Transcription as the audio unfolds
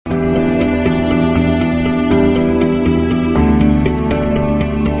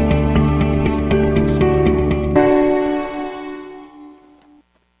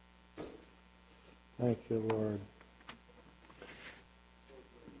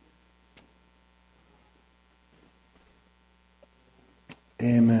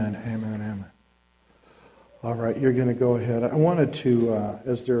Amen, amen, amen. All right, you're going to go ahead. I wanted to,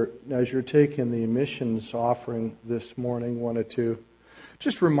 as you're taking the missions offering this morning, wanted to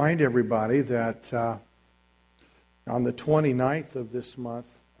just remind everybody that on the 29th of this month,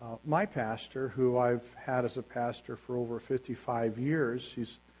 my pastor, who I've had as a pastor for over 55 years,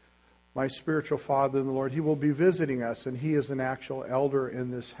 he's my spiritual father in the Lord, he will be visiting us, and he is an actual elder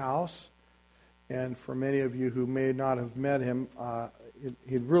in this house. And for many of you who may not have met him,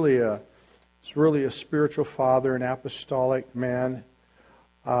 he's really a spiritual father, an apostolic man,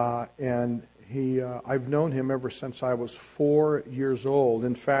 and I've known him ever since I was 4 years old.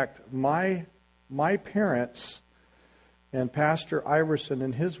 In fact, my parents and Pastor Iverson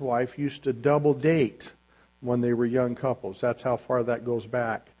and his wife used to double date when they were young couples. That's how far that goes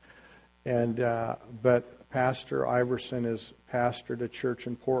back. And but Pastor Iverson is pastored a church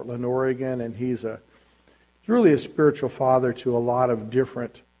in Portland, Oregon, and he's really a spiritual father to a lot of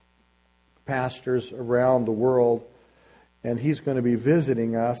different pastors around the world. And he's going to be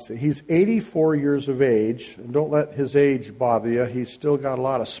visiting us. He's 84 years of age. Don't let his age bother you. He's still got a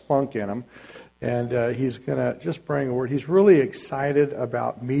lot of spunk in him. And he's going to just bring a word. He's really excited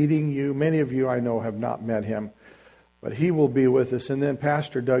about meeting you. Many of you I know have not met him. But he will be with us. And then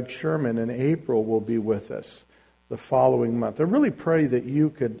Pastor Doug Sherman in April will be with us the following month. I really pray that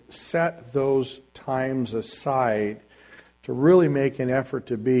you could set those times aside to really make an effort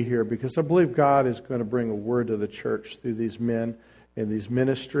to be here, because I believe God is going to bring a word to the church through these men in these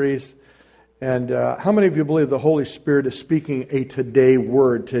ministries. And how many of you believe the Holy Spirit is speaking a today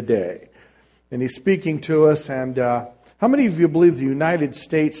word today? And He's speaking to us. And how many of you believe the United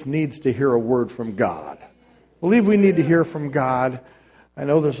States needs to hear a word from God? I believe we need to hear from God. I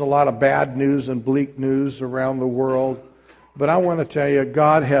know there's a lot of bad news and bleak news around the world, but I want to tell you,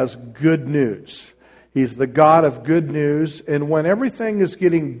 God has good news. He's the God of good news, and when everything is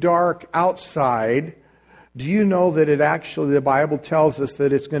getting dark outside, do you know that the Bible tells us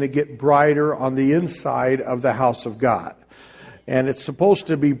that it's going to get brighter on the inside of the house of God. And it's supposed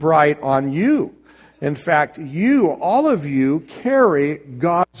to be bright on you. In fact, all of you carry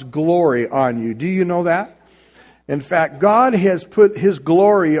God's glory on you. Do you know that? In fact, God has put His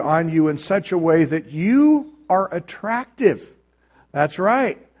glory on you in such a way that you are attractive. That's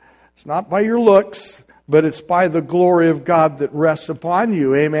right. It's not by your looks, but it's by the glory of God that rests upon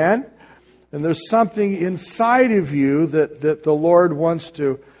you. Amen? And there's something inside of you that the Lord wants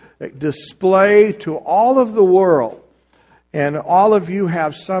to display to all of the world. And all of you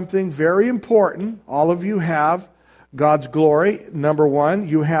have something very important. All of you have God's glory. Number one,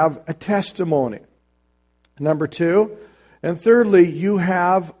 you have a testimony. Number two, and thirdly, you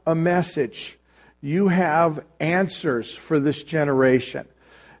have a message. You have answers for this generation.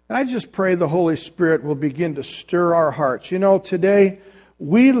 And I just pray the Holy Spirit will begin to stir our hearts. You know, today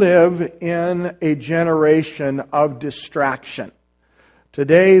we live in a generation of distraction.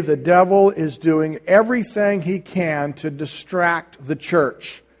 Today the devil is doing everything he can to distract the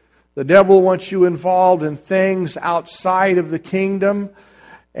church. The devil wants you involved in things outside of the kingdom,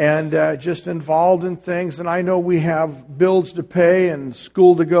 and just involved in things. And I know we have bills to pay and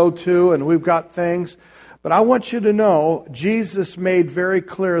school to go to, and we've got things. But I want you to know, Jesus made very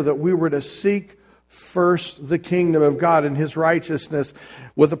clear that we were to seek first the kingdom of God and His righteousness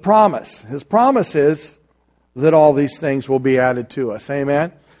with a promise. His promise is that all these things will be added to us.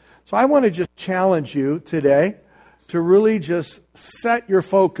 Amen? So I want to just challenge you today to really just set your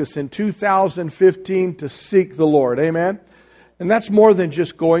focus in 2015 to seek the Lord. Amen? And that's more than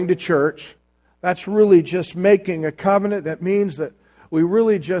just going to church. That's really just making a covenant. That means that we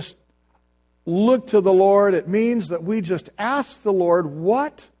really just look to the Lord. It means that we just ask the Lord,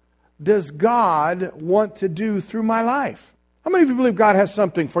 what does God want to do through my life? How many of you believe God has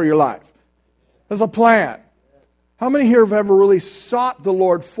something for your life? There's a plan. How many here have ever really sought the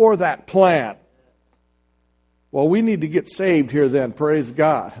Lord for that plan? Well, we need to get saved here then, praise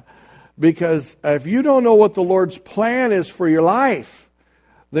God. Because if you don't know what the Lord's plan is for your life,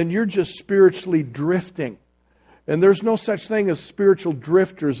 then you're just spiritually drifting. And there's no such thing as spiritual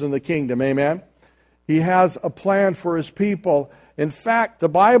drifters in the kingdom, amen? He has a plan for His people. In fact, the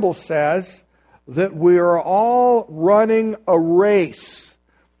Bible says that we are all running a race.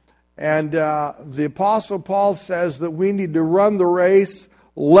 And the Apostle Paul says that we need to run the race,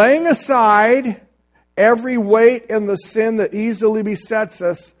 laying aside every weight and the sin that easily besets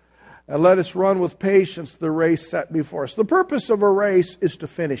us, and let us run with patience the race set before us. The purpose of a race is to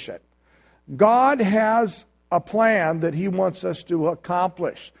finish it. God has a plan that He wants us to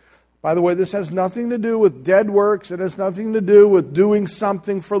accomplish. By the way, this has nothing to do with dead works. It has nothing to do with doing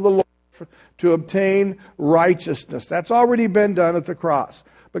something for the Lord to obtain righteousness. That's already been done at the cross.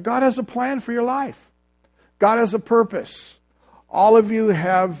 But God has a plan for your life. God has a purpose. All of you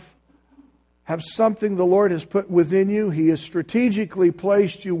have something the Lord has put within you. He has strategically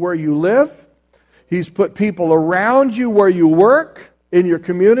placed you where you live. He's put people around you where you work, in your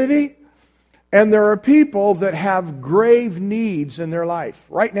community. And there are people that have grave needs in their life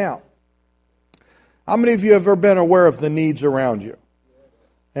right now. How many of you have ever been aware of the needs around you?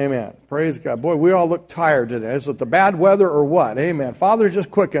 Amen. Praise God. Boy, we all look tired today. Is it the bad weather or what? Amen. Father,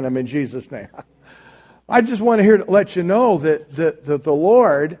 just quicken them in Jesus' name. I just want to let you know that the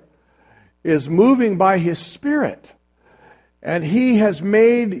Lord is moving by His Spirit. And He has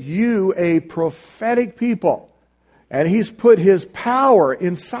made you a prophetic people. And He's put His power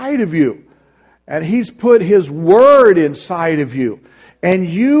inside of you. And He's put His Word inside of you. And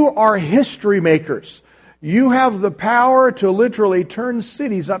you are history makers. You have the power to literally turn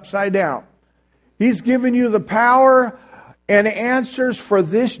cities upside down. He's given you the power and answers for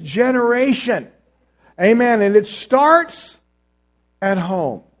this generation. Amen. And it starts at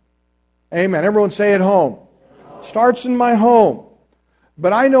home. Amen. Everyone say at home. Starts in my home.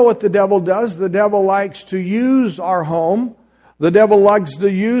 But I know what the devil does. The devil likes to use our home. The devil likes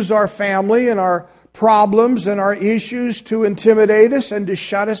to use our family and our problems and our issues to intimidate us and to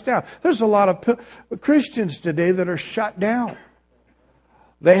shut us down. There's a lot of Christians today that are shut down.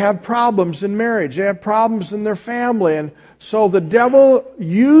 They have problems in marriage. They have problems in their family. And so the devil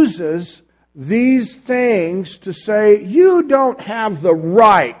uses these things to say, you don't have the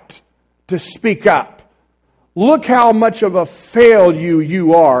right to speak up. Look how much of a failure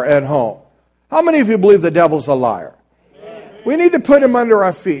you are at home. How many of you believe the devil's a liar? We need to put him under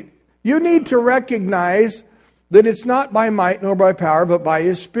our feet. You need to recognize that it's not by might nor by power, but by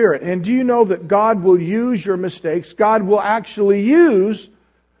His Spirit. And do you know that God will use your mistakes? God will actually use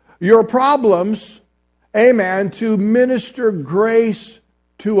your problems, amen, to minister grace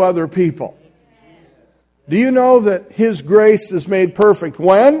to other people. Do you know that His grace is made perfect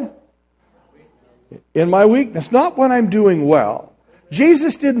when? In my weakness, not when I'm doing well.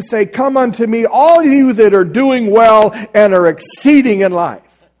 Jesus didn't say, come unto me, all you that are doing well and are exceeding in life.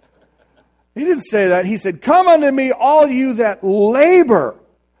 He didn't say that. He said, come unto me, all you that labor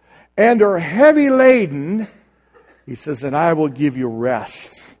and are heavy laden. He says, and I will give you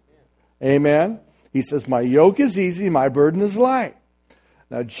rest. Amen. He says, my yoke is easy, my burden is light.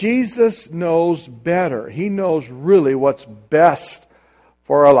 Now, Jesus knows better. He knows really what's best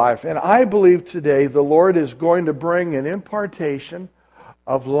for our life. And I believe today the Lord is going to bring an impartation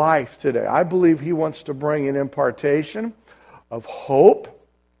of life today. I believe He wants to bring an impartation of hope.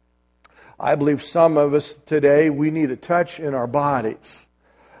 I believe some of us today, we need a touch in our bodies.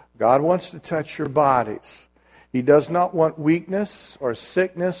 God wants to touch your bodies. He does not want weakness or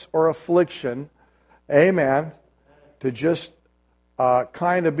sickness or affliction, amen, to just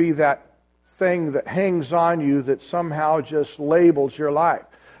kind of be that thing that hangs on you that somehow just labels your life.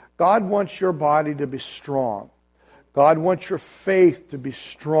 God wants your body to be strong. God wants your faith to be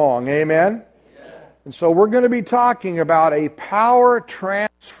strong. Amen? And so we're going to be talking about a power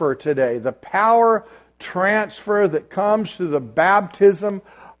transfer today. The power transfer that comes through the baptism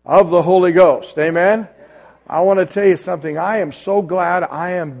of the Holy Ghost. Amen? I want to tell you something. I am so glad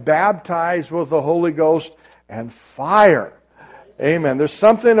I am baptized with the Holy Ghost and fire. Amen. There's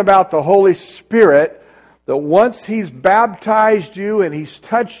something about the Holy Spirit that once He's baptized you and He's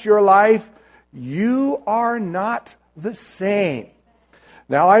touched your life, you are not the same.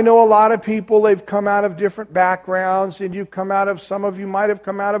 Now, I know a lot of people, they've come out of different backgrounds, and some of you might have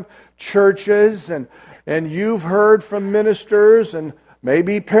come out of churches, and you've heard from ministers and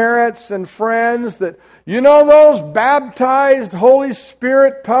maybe parents and friends that, you know, those baptized Holy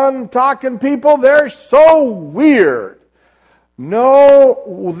Spirit tongue-talking people, they're so weird.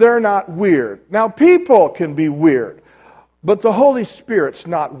 No, they're not weird. Now, people can be weird, but the Holy Spirit's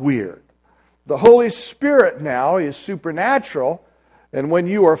not weird. The Holy Spirit now is supernatural, and when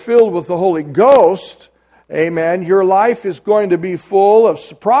you are filled with the Holy Ghost, amen, your life is going to be full of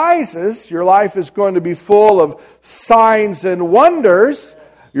surprises. Your life is going to be full of signs and wonders.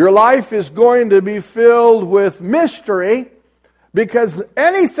 Your life is going to be filled with mystery, because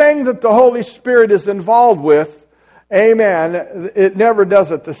anything that the Holy Spirit is involved with, amen, it never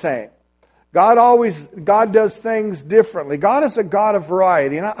does it the same. God does things differently. God is a God of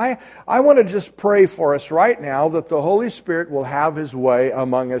variety. And I want to just pray for us right now that the Holy Spirit will have His way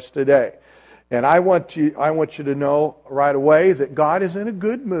among us today. And I want you to know right away that God is in a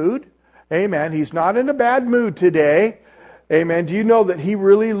good mood. Amen. He's not in a bad mood today. Amen. Do you know that He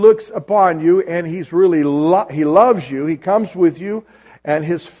really looks upon you and He loves you. He comes with you and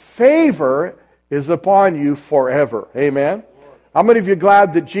His favor is upon you forever. Amen? How many of you are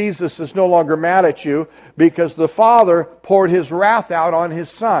glad that Jesus is no longer mad at you because the Father poured His wrath out on His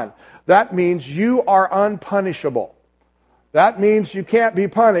Son? That means you are unpunishable. That means you can't be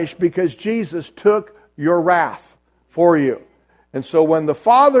punished because Jesus took your wrath for you. And so when the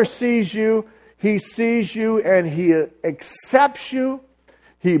Father sees you, He sees you and He accepts you.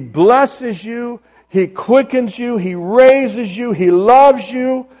 He blesses you. He quickens you. He raises you. He loves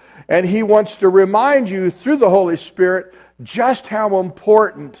you. And He wants to remind you through the Holy Spirit just how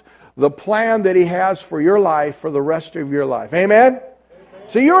important the plan that He has for your life for the rest of your life. Amen?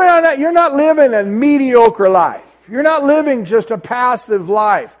 So you're not living a mediocre life. You're not living just a passive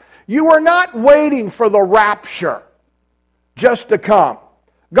life. You are not waiting for the rapture just to come.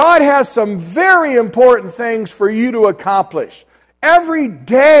 God has some very important things for you to accomplish. Every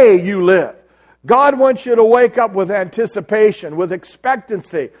day you live, God wants you to wake up with anticipation, with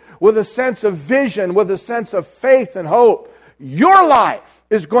expectancy, with a sense of vision, with a sense of faith and hope. Your life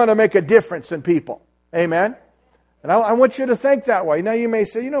is going to make a difference in people. Amen? And I want you to think that way. Now you may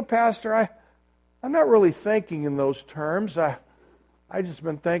say, Pastor, I'm not really thinking in those terms. I just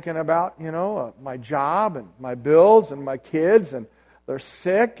been thinking about, my job and my bills and my kids, and they're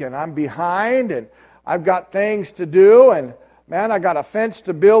sick and I'm behind and I've got things to do, and man, I got a fence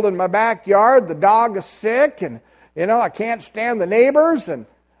to build in my backyard. The dog is sick, and I can't stand the neighbors, and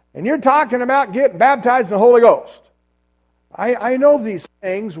you're talking about getting baptized in the Holy Ghost. I know these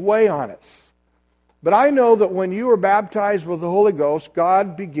things weigh on us. But I know that when you are baptized with the Holy Ghost,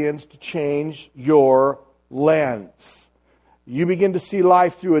 God begins to change your lens. You begin to see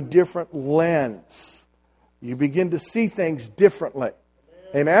life through a different lens. You begin to see things differently.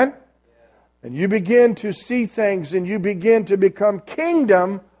 Amen? And you begin to see things and you begin to become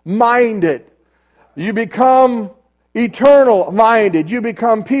kingdom-minded. You become eternal-minded. You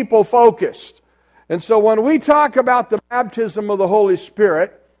become people-focused. And so when we talk about the baptism of the Holy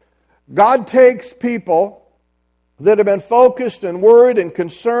Spirit, God takes people that have been focused and worried and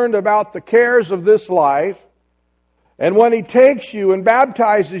concerned about the cares of this life, and when He takes you and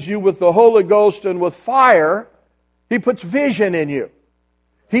baptizes you with the Holy Ghost and with fire, He puts vision in you.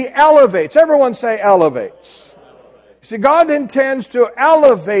 He elevates. Everyone say elevates. You see, God intends to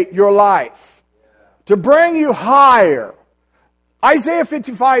elevate your life, to bring you higher. Isaiah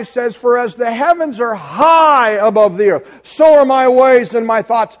 55 says, "For as the heavens are high above the earth, so are my ways and my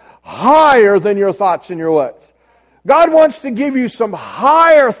thoughts higher than your thoughts and your ways." God wants to give you some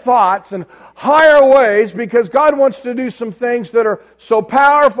higher thoughts and higher ways because God wants to do some things that are so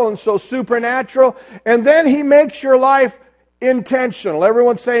powerful and so supernatural. And then He makes your life intentional.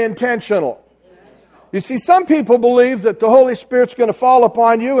 Everyone say intentional. You see, some people believe that the Holy Spirit's going to fall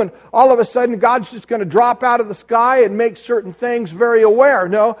upon you and all of a sudden God's just going to drop out of the sky and make certain things very aware.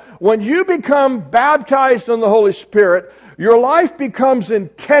 No, when you become baptized in the Holy Spirit, your life becomes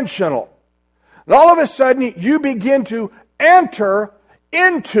intentional. And all of a sudden, you begin to enter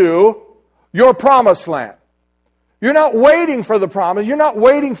into your promised land. You're not waiting for the promise. You're not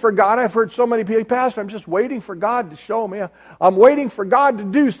waiting for God. I've heard so many people, "Pastor, I'm just waiting for God to show me. I'm waiting for God to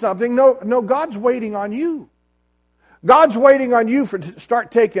do something." No, God's waiting on you. God's waiting on you to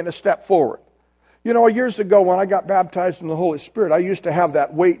start taking a step forward. Years ago when I got baptized in the Holy Spirit, I used to have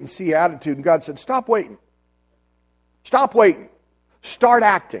that wait and see attitude. And God said, "Stop waiting. Stop waiting. Start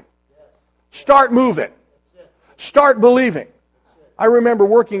acting. Start moving. Start believing." I remember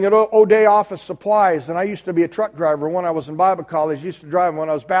working at O'Day Office Supplies, and I used to be a truck driver when I was in Bible college. I used to drive when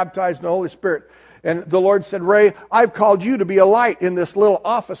I was baptized in the Holy Spirit. And the Lord said, "Ray, I've called you to be a light in this little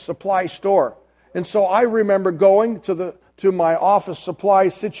office supply store." And so I remember going to my office supply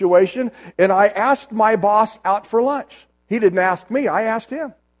situation, and I asked my boss out for lunch. He didn't ask me, I asked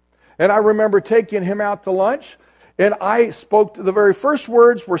him. And I remember taking him out to lunch, and I spoke to the very first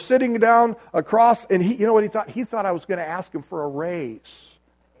words. We're sitting down across, and you know what he thought? He thought I was going to ask him for a raise.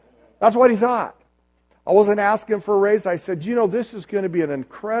 That's what he thought. I wasn't asking for a raise. I said, this is going to be an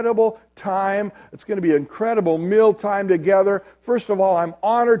incredible time. It's going to be an incredible meal time together. First of all, I'm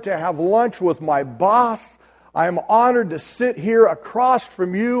honored to have lunch with my boss. I'm honored to sit here across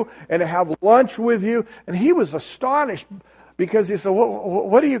from you and to have lunch with you. And he was astonished because he said,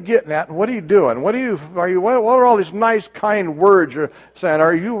 what are you getting at? And what are you doing? What are all these nice, kind words you're saying?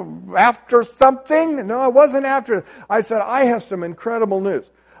 Are you after something? No, I wasn't after. I said, I have some incredible news.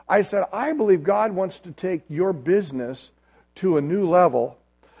 I said, I believe God wants to take your business to a new level,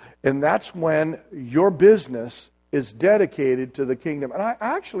 and that's when your business is dedicated to the kingdom. And I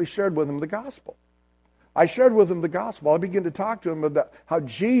actually shared with him the gospel. I shared with him the gospel. I began to talk to him about how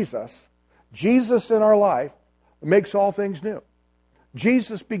Jesus in our life makes all things new.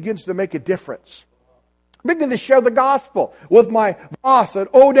 Jesus begins to make a difference. I begin to share the gospel with my boss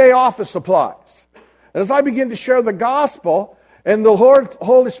at O'Day Office Supplies. And as I begin to share the gospel, and the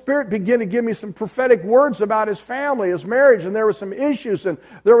Holy Spirit began to give me some prophetic words about his family, his marriage, and there were some issues, and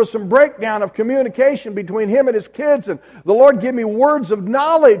there was some breakdown of communication between him and his kids, and the Lord gave me words of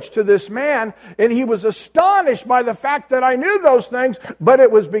knowledge to this man, and he was astonished by the fact that I knew those things, but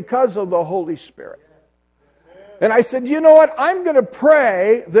it was because of the Holy Spirit. And I said, you know what? I'm going to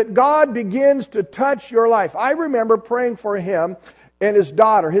pray that God begins to touch your life. I remember praying for him and his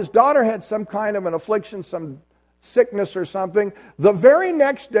daughter. His daughter had some kind of an affliction, some sickness or something. The very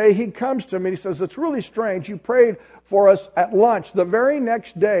next day he comes to me and he says, it's really strange. You prayed for us at lunch. The very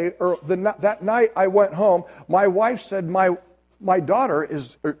next day, or that night I went home, my wife said, my daughter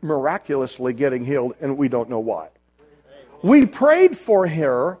is miraculously getting healed and we don't know why. We prayed for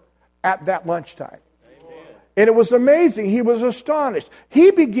her at that lunchtime. And it was amazing. He was astonished.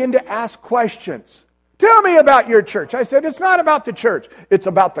 He began to ask questions. Tell me about your church. I said, it's not about the church. It's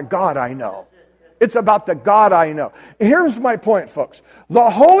about the God I know. It's about the God I know. Here's my point, folks. The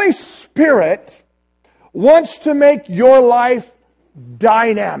Holy Spirit wants to make your life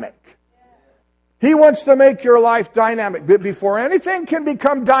dynamic. He wants to make your life dynamic. But before anything can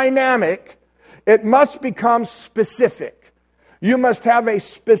become dynamic, it must become specific. You must have a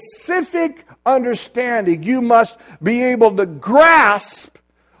specific understanding. You must be able to grasp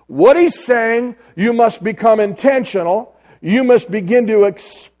what he's saying. You must become intentional. You must begin to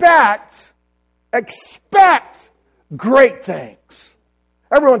expect great things.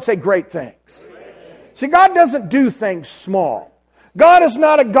 Everyone say great things. See, God doesn't do things small. God is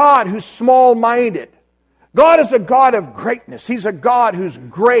not a God who's small-minded. God is a God of greatness. He's a God who's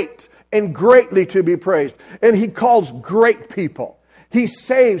great and greatly to be praised. And he calls great people. He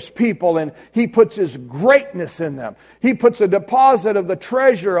saves people and he puts his greatness in them. He puts a deposit of the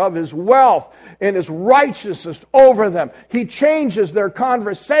treasure of his wealth and his righteousness over them. He changes their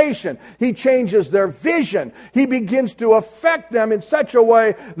conversation. He changes their vision. He begins to affect them in such a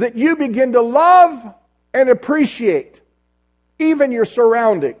way that you begin to love and appreciate even your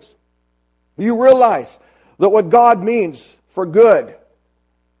surroundings. You realize that what God means for good,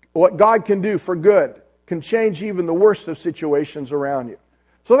 what God can do for good, can change even the worst of situations around you.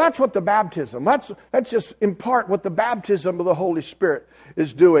 So that's what the baptism, that's just in part what the baptism of the Holy Spirit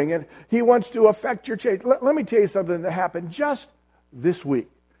is doing. And he wants to affect your change. Let me tell you something that happened just this week.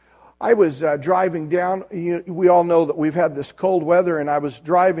 I was driving down. We all know that we've had this cold weather, and I was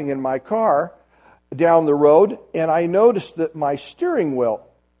driving in my car down the road, and I noticed that my steering wheel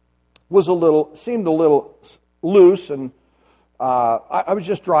seemed a little loose, and I was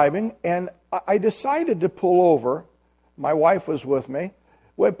just driving, and I decided to pull over. My wife was with me.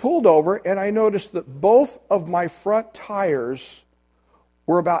 I pulled over, and I noticed that both of my front tires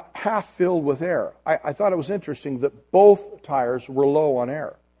were about half filled with air. I thought it was interesting that both tires were low on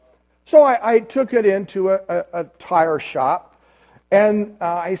air. So I took it into a tire shop, and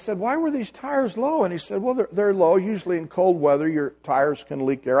I said, why were these tires low? And he said, well, they're low. Usually in cold weather, your tires can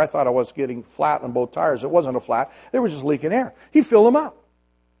leak air. I thought I was getting flat on both tires. It wasn't a flat. They were just leaking air. He filled them up.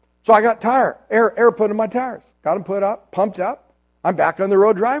 So I got air put in my tires. Got them put up, pumped up. I'm back on the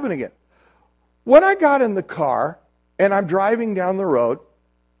road driving again. When I got in the car and I'm driving down the road,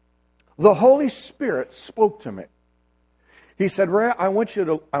 the Holy Spirit spoke to me. He said, Ray, I want you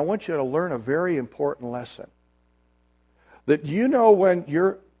to learn a very important lesson. That you know when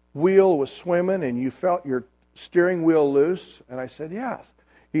your wheel was swimming and you felt your steering wheel loose? And I said, yes.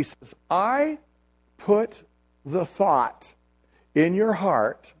 He says, I put the thought in your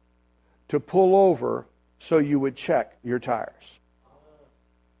heart to pull over so you would check your tires.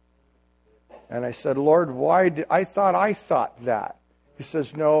 And I said, Lord, why did I thought that? He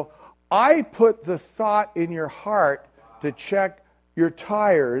says, no, I put the thought in your heart to check your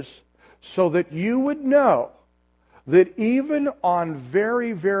tires so that you would know that even on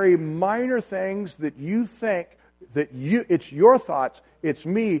very, very minor things that you think that it's your thoughts, it's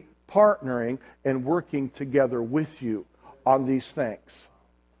me partnering and working together with you on these things.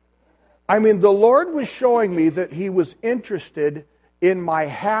 I mean, the Lord was showing me that he was interested in my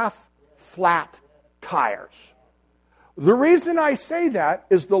half-flat tires. The reason I say that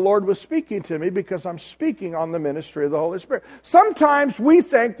is the Lord was speaking to me because I'm speaking on the ministry of the Holy Spirit. Sometimes we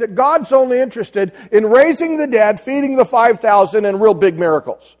think that God's only interested in raising the dead, feeding the 5,000, and real big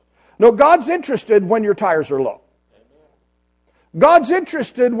miracles. No, God's interested when your tires are low. God's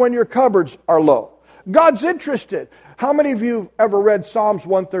interested when your cupboards are low. God's interested. How many of you have ever read Psalms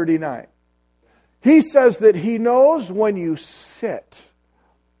 139? He says that he knows when you sit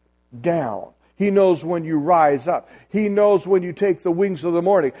down. He knows when you rise up. He knows when you take the wings of the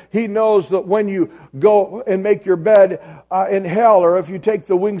morning. He knows that when you go and make your bed in hell, or if you take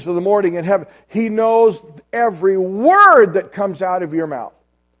the wings of the morning in heaven. He knows every word that comes out of your mouth.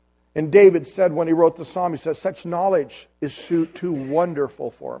 And David said when he wrote the psalm, he says, such knowledge is too wonderful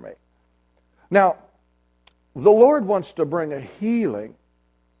for me. Now, the Lord wants to bring a healing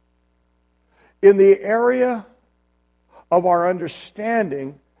in the area of our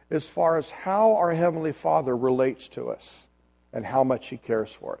understanding as far as how our Heavenly Father relates to us and how much He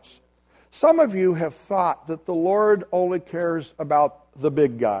cares for us. Some of you have thought that the Lord only cares about the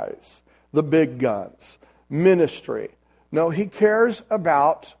big guys, the big guns, ministry. No, He cares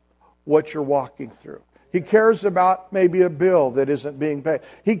about what you're walking through. He cares about maybe a bill that isn't being paid.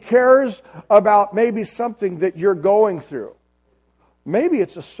 He cares about maybe something that you're going through. Maybe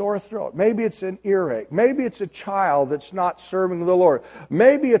it's a sore throat. Maybe it's an earache. Maybe it's a child that's not serving the Lord.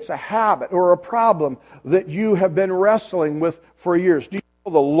 Maybe it's a habit or a problem that you have been wrestling with for years. Do you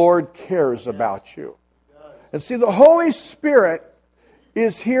know the Lord cares about you? And see, the Holy Spirit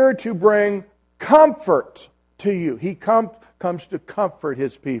is here to bring comfort to you. He comes to comfort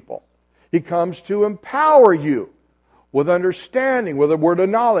His people. He comes to empower you with understanding, with a word of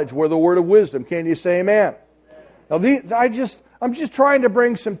knowledge, with a word of wisdom. Can you say amen? Now, I'm just trying to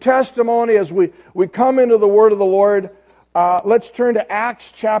bring some testimony as we come into the Word of the Lord. Let's turn to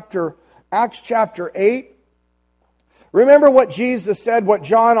Acts chapter 8. Remember what Jesus said, what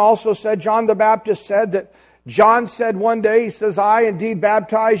John also said. John the Baptist said that John said one day, he says, I indeed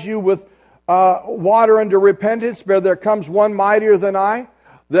baptize you with water unto repentance, but there comes one mightier than I,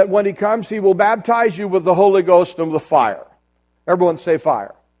 that when He comes, He will baptize you with the Holy Ghost and with fire. Everyone say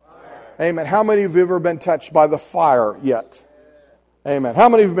fire. Amen. How many of you have ever been touched by the fire yet? Amen. How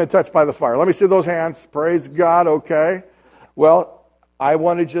many of you have been touched by the fire? Let me see those hands. Praise God. Okay. Well, I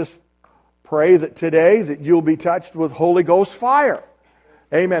want to just pray that today that you'll be touched with Holy Ghost fire.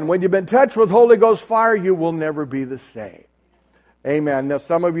 Amen. When you've been touched with Holy Ghost fire, you will never be the same. Amen. Now,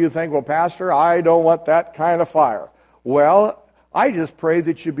 some of you think, well, Pastor, I don't want that kind of fire. Well, I just pray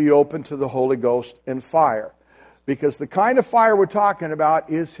that you be open to the Holy Ghost and fire. Because the kind of fire we're talking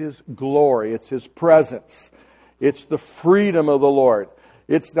about is His glory. It's His presence. It's the freedom of the Lord.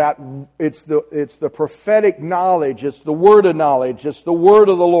 It's the prophetic knowledge. It's the word of knowledge. It's the word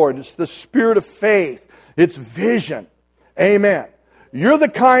of the Lord. It's the spirit of faith. It's vision. Amen. You're the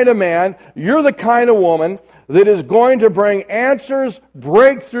kind of man, you're the kind of woman that is going to bring answers,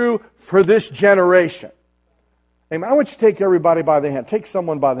 breakthrough for this generation. Amen. I want you to take everybody by the hand. Take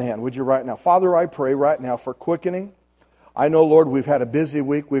someone by the hand, would you, right now? Father, I pray right now for quickening. I know, Lord, we've had a busy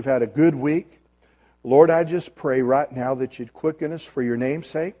week. We've had a good week. Lord, I just pray right now that You'd quicken us for Your name's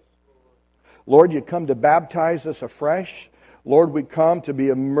sake. Lord, You'd come to baptize us afresh. Lord, we come to be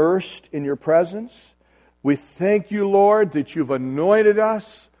immersed in Your presence. We thank You, Lord, that You've anointed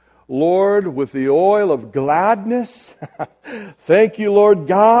us, Lord, with the oil of gladness. Thank You, Lord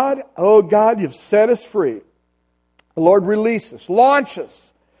God. Oh, God, You've set us free. Lord, release us, launch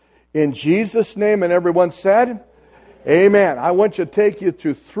us. In Jesus' name, and everyone said, amen. I want you to take you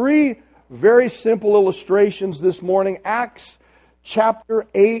to 3 very simple illustrations this morning. Acts chapter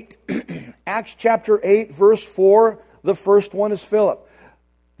 8, Acts chapter 8, verse 4. The first one is Philip.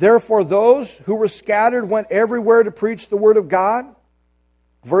 Therefore those who were scattered went everywhere to preach the word of God.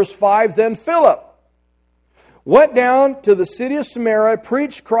 Verse 5, then Philip went down to the city of Samaria,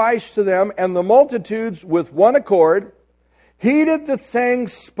 preached Christ to them, and the multitudes with one accord heeded the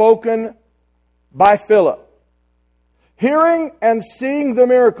things spoken by Philip, hearing and seeing the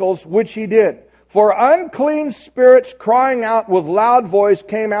miracles which he did. For unclean spirits crying out with loud voice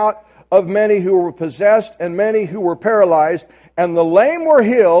came out of many who were possessed and many who were paralyzed, and the lame were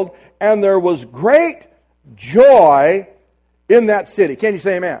healed, and there was great joy in that city. Can you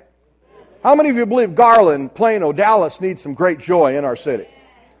say amen? How many of you believe Garland, Plano, Dallas needs some great joy in our city?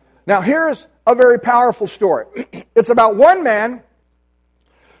 Now here's a very powerful story. It's about one man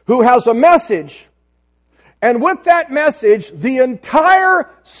who has a message, and with that message, the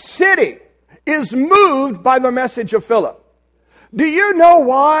entire city is moved by the message of Philip. Do you know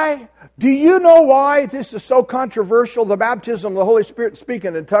why? Do you know why this is so controversial? The baptism of the Holy Spirit and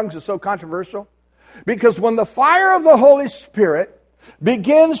speaking in tongues is so controversial? Because when the fire of the Holy Spirit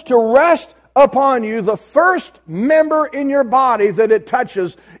begins to rest upon you, the first member in your body that it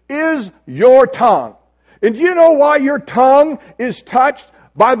touches is your tongue. And do you know why your tongue is touched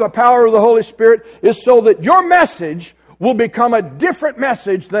by the power of the Holy Spirit? Is so that your message will become a different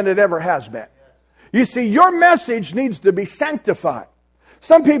message than it ever has been. You see, your message needs to be sanctified.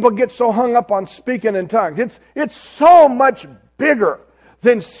 Some people get so hung up on speaking in tongues. It's so much bigger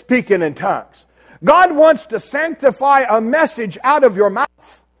than speaking in tongues. God wants to sanctify a message out of your mouth.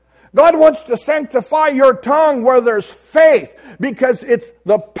 God wants to sanctify your tongue where there's faith, because it's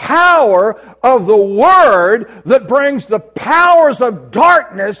the power of the Word that brings the powers of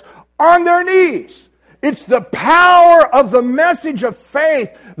darkness on their knees. It's the power of the message of faith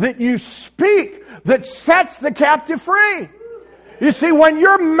that you speak that sets the captive free. You see, when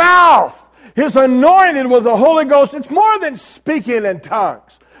your mouth is anointed with the Holy Ghost, it's more than speaking in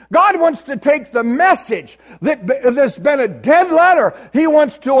tongues. God wants to take the message that's been a dead letter. He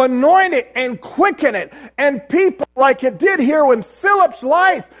wants to anoint it and quicken it. And people, like it did here in Philip's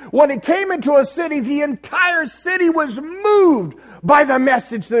life, when he came into a city, the entire city was moved by the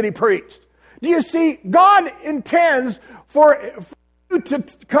message that he preached. Do you see? God intends for you to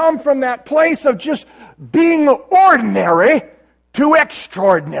come from that place of just being ordinary to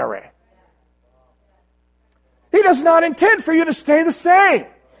extraordinary. He does not intend for you to stay the same.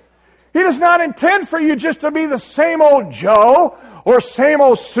 He does not intend for you just to be the same old Joe or same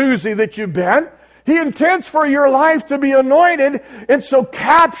old Susie that you've been. He intends for your life to be anointed and so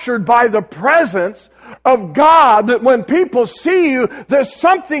captured by the presence of God that when people see you, there's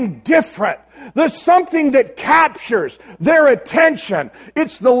something different. There's something that captures their attention.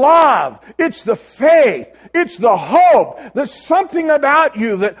 It's the love. It's the faith. It's the hope. There's something about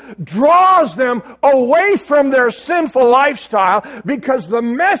you that draws them away from their sinful lifestyle, because the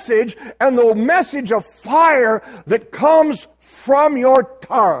message and the message of fire that comes from your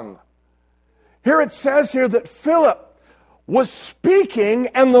tongue. Here it says here that Philip was speaking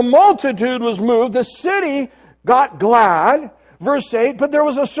and the multitude was moved. The city got glad. Verse 8, but there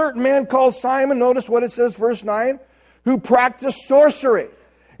was a certain man called Simon, notice what it says, verse 9, who practiced sorcery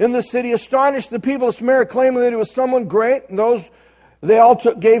in the city, astonished the people of Samaria, claiming that he was someone great. And they all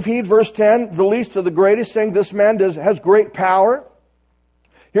gave heed, verse 10, the least to the greatest, saying this man has great power.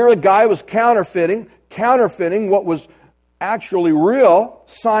 Here a guy was counterfeiting what was actually real,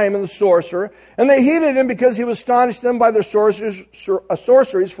 Simon the sorcerer. And they heeded him because he was astonished them by their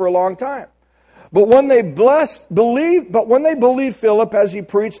sorceries for a long time. But when they believed Philip as he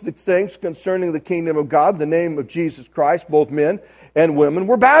preached the things concerning the kingdom of God, the name of Jesus Christ, both men and women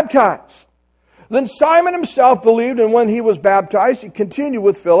were baptized. Then Simon himself believed, and when he was baptized, he continued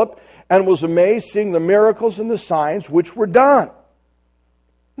with Philip and was amazed, seeing the miracles and the signs which were done.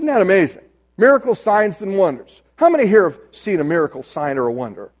 Isn't that amazing? Miracles, signs, and wonders. How many here have seen a miracle, sign, or a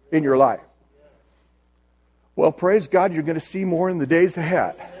wonder in your life? Well, praise God, you're going to see more in the days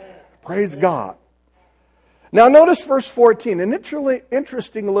ahead. Praise God. Now notice verse 14, an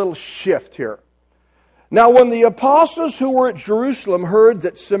interesting little shift here. Now when the apostles who were at Jerusalem heard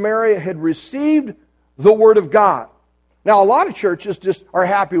that Samaria had received the word of God. Now a lot of churches just are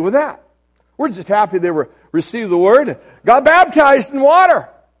happy with that. We're just happy they received the word and got baptized in water.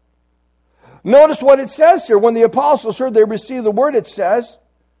 Notice what it says here. When the apostles heard they received the word, it says,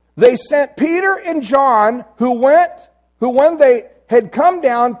 they sent Peter and John, who when they had come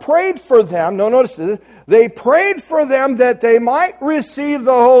down, prayed for them. No, notice this. They prayed for them that they might receive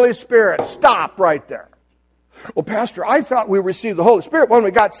the Holy Spirit. Stop right there. Well, Pastor, I thought we received the Holy Spirit when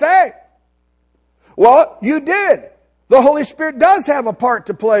we got saved. Well, you did. The Holy Spirit does have a part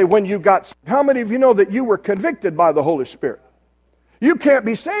to play when you got saved. How many of you know that you were convicted by the Holy Spirit? You can't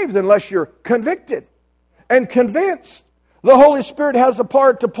be saved unless you're convicted and convinced. The Holy Spirit has a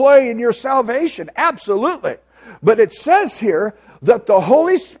part to play in your salvation. Absolutely. But it says here that the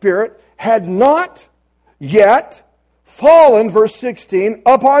Holy Spirit had not yet fallen, verse 16,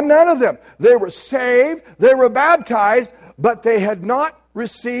 upon none of them. They were saved, they were baptized, but they had not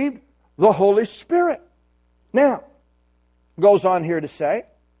received the Holy Spirit. Now, goes on here to say,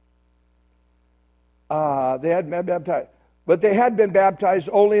 they had been baptized, but they had been baptized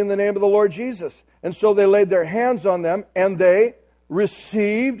only in the name of the Lord Jesus. And so they laid their hands on them, and they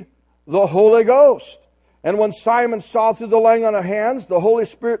received the Holy Ghost. And when Simon saw through the laying on of hands, the Holy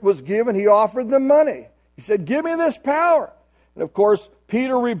Spirit was given, he offered them money. He said, give me this power. And of course,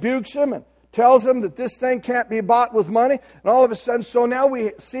 Peter rebukes him and tells him that this thing can't be bought with money. And all of a sudden, so now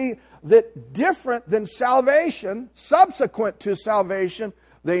we see that different than salvation, subsequent to salvation,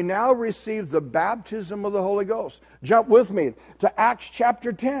 they now receive the baptism of the Holy Ghost. Jump with me to Acts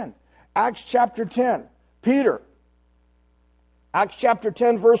chapter 10. Acts chapter 10. Peter. Acts chapter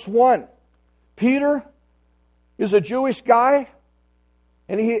 10, verse 1. Peter is a Jewish guy,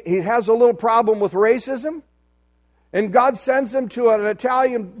 and he has a little problem with racism. And God sends him to an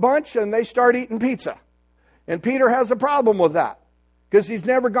Italian bunch, and they start eating pizza. And Peter has a problem with that, because he's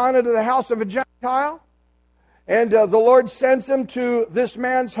never gone into the house of a Gentile. And the Lord sends him to this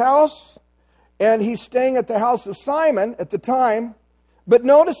man's house, and he's staying at the house of Simon at the time. But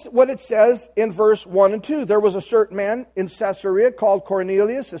notice what it says in verse 1 and 2. There was a certain man in Caesarea called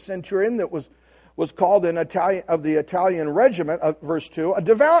Cornelius, a centurion that was called of the Italian regiment, verse 2, a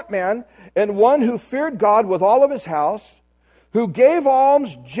devout man and one who feared God with all of his house, who gave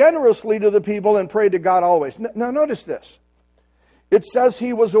alms generously to the people and prayed to God always. Now notice this. It says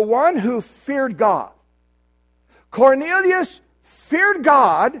he was the one who feared God. Cornelius feared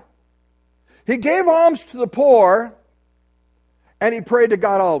God. He gave alms to the poor. And he prayed to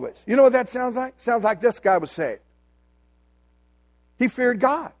God always. You know what that sounds like? Sounds like this guy was saved. He feared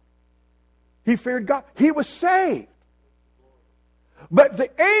God. He feared God. He was saved. But the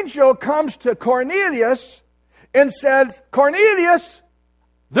angel comes to Cornelius and says, Cornelius,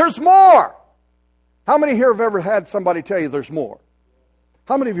 there's more. How many here have ever had somebody tell you there's more?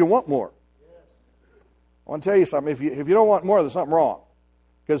 How many of you want more? I want to tell you something. If you don't want more, there's something wrong.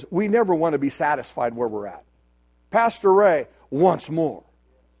 Because we never want to be satisfied where we're at. Pastor Ray wants more.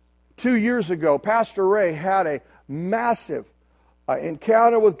 2 years ago, Pastor Ray had a massive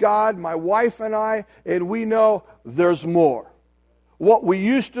encounter with God, my wife and I, and we know there's more. What we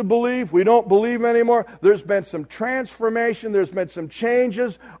used to believe, we don't believe anymore. There's been some transformation. There's been some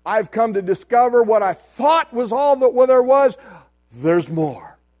changes. I've come to discover what I thought was all that there was. There's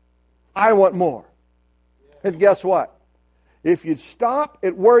more. I want more. And guess what? If you stop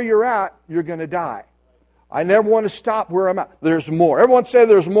at where you're at, you're going to die. I never want to stop where I'm at. There's more. Everyone say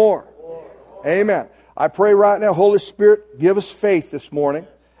there's more. Amen. I pray right now, Holy Spirit, give us faith this morning.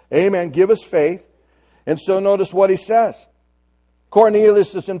 Amen. Give us faith. And so notice what he says.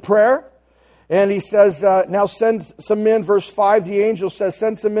 Cornelius is in prayer. And he says, now send some men. Verse 5, the angel says,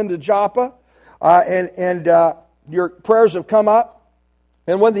 send some men to Joppa. And your prayers have come up.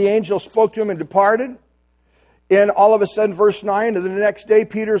 And when the angel spoke to him and departed, and all of a sudden, verse 9, and the next day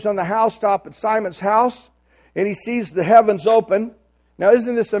Peter's on the housetop at Simon's house. And he sees the heavens open. Now,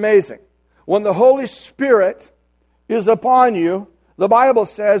 isn't this amazing? When the Holy Spirit is upon you, the Bible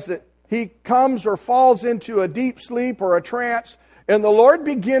says that he comes or falls into a deep sleep or a trance, and the Lord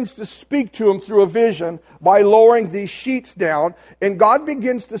begins to speak to him through a vision by lowering these sheets down. And God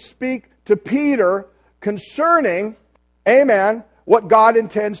begins to speak to Peter concerning, amen, what God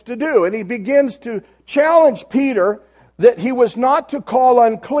intends to do. And he begins to challenge Peter that he was not to call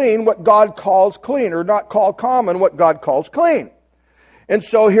unclean what God calls clean, or not call common what God calls clean. And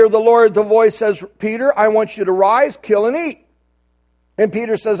so here the voice says, Peter, I want you to rise, kill and eat. And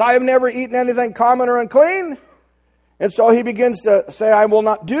Peter says, I have never eaten anything common or unclean. And so he begins to say, I will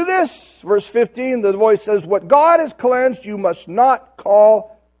not do this. Verse 15, the voice says, what God has cleansed, you must not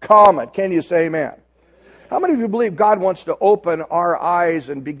call common. Can you say amen? How many of you believe God wants to open our eyes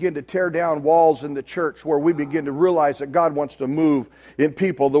and begin to tear down walls in the church where we begin to realize that God wants to move in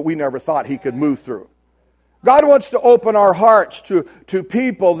people that we never thought He could move through? God wants to open our hearts to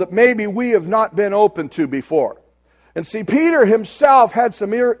people that maybe we have not been open to before. And see, Peter himself had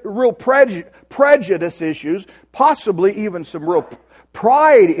some real prejudice issues, possibly even some real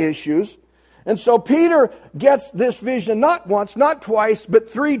pride issues. And so Peter gets this vision not once, not twice,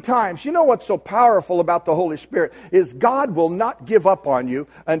 but 3 times. You know what's so powerful about the Holy Spirit is God will not give up on you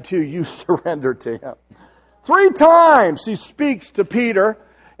until you surrender to Him. 3 times He speaks to Peter.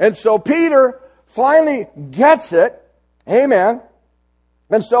 And so Peter finally gets it. Amen.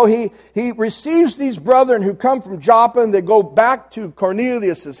 And so he receives these brethren who come from Joppa, and they go back to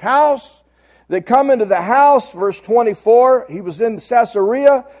Cornelius' house. They come into the house, verse 24. He was in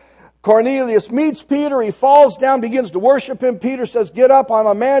Caesarea. Cornelius meets Peter. He falls down, begins to worship him. Peter says, get up, I'm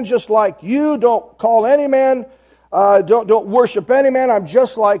a man just like you. Don't call any man, don't worship any man. I'm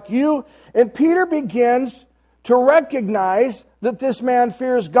just like you. And Peter begins to recognize that this man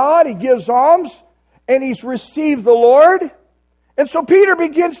fears God. He gives alms, and he's received the Lord. And so Peter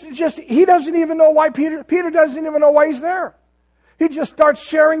begins to he doesn't even know why Peter doesn't even know why he's there. He just starts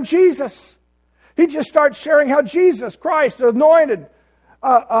sharing Jesus. He just starts sharing how Jesus Christ, anointed,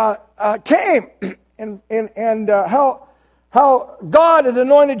 came, and how God had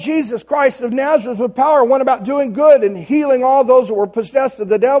anointed Jesus Christ of Nazareth with power, went about doing good and healing all those that were possessed of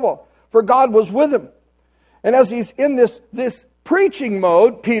the devil, for God was with him. And as he's in this preaching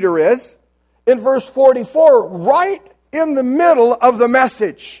mode, Peter is, in verse 44, right in the middle of the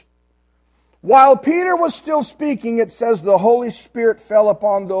message. While Peter was still speaking, it says the Holy Spirit fell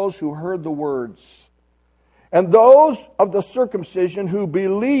upon those who heard the words. And those of the circumcision who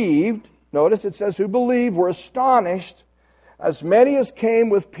believed, notice it says who believed, were astonished, as many as came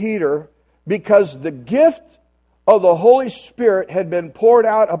with Peter, because the gift of the Holy Spirit had been poured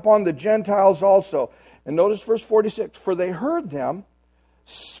out upon the Gentiles also. And notice verse 46, for they heard them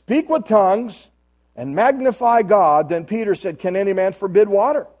speak with tongues and magnify God, then Peter said, can any man forbid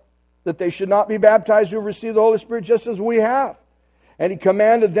water, that they should not be baptized who have received the Holy Spirit just as we have? And he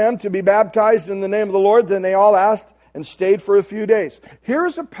commanded them to be baptized in the name of the Lord. Then they all asked and stayed for a few days.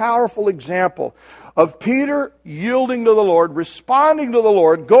 Here's a powerful example of Peter yielding to the Lord, responding to the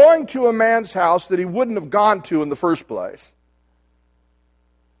Lord, going to a man's house that he wouldn't have gone to in the first place.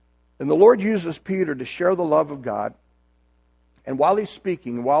 And the Lord uses Peter to share the love of God. And while he's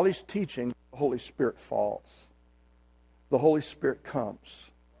speaking, while he's teaching, the Holy Spirit falls. The Holy Spirit comes.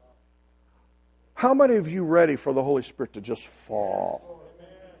 How many of you ready for the Holy Spirit to just fall?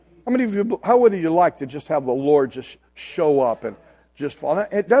 How would you like to just have the Lord just show up and just fall? Now,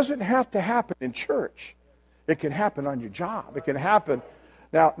 it doesn't have to happen in church. It can happen on your job. It can happen.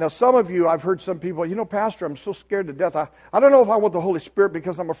 Now some of you, I've heard some people, Pastor, I'm so scared to death. I don't know if I want the Holy Spirit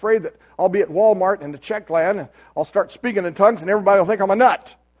because I'm afraid that I'll be at Walmart in the check land and I'll start speaking in tongues and everybody will think I'm a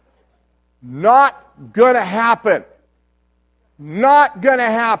nut. Not going to happen. Not going to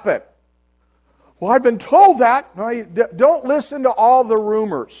happen. Well, I've been told that. No, don't listen to all the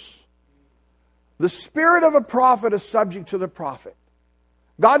rumors. The spirit of a prophet is subject to the prophet.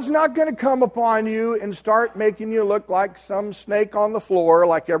 God's not going to come upon you and start making you look like some snake on the floor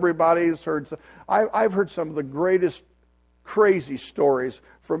like everybody's heard. I've heard some of the greatest crazy stories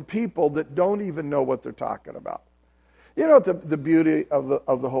from people that don't even know what they're talking about. You know the beauty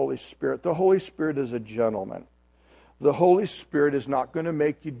of the Holy Spirit? The Holy Spirit is a gentleman. The Holy Spirit is not going to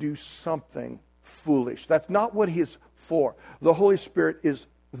make you do something foolish. That's not what He's for. The Holy Spirit is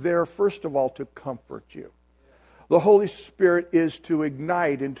there, first of all, to comfort you. The Holy Spirit is to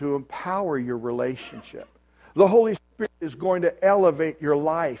ignite and to empower your relationship. The Holy Spirit is going to elevate your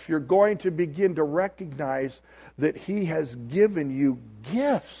life. You're going to begin to recognize that He has given you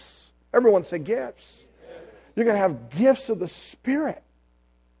gifts. Everyone say gifts. You're going to have gifts of the Spirit.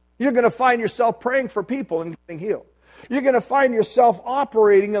 You're going to find yourself praying for people and getting healed. You're going to find yourself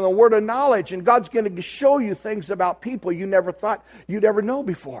operating in the word of knowledge, and God's going to show you things about people you never thought you'd ever know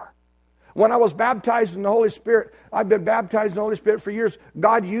before. When I was baptized in the Holy Spirit, I've been baptized in the Holy Spirit for years.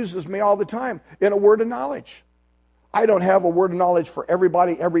 God uses me all the time in a word of knowledge. I don't have a word of knowledge for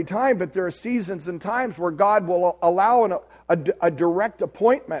everybody every time, but there are seasons and times where God will allow a direct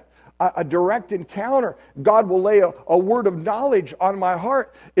appointment, a direct encounter. God will lay a word of knowledge on my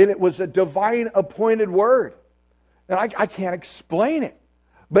heart, and it was a divine appointed word. And I can't explain it,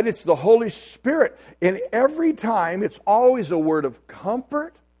 but it's the Holy Spirit. And every time, it's always a word of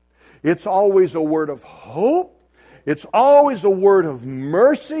comfort. It's always a word of hope. It's always a word of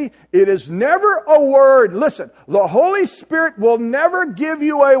mercy. It is never a word. Listen, the Holy Spirit will never give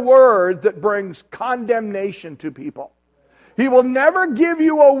you a word that brings condemnation to people. He will never give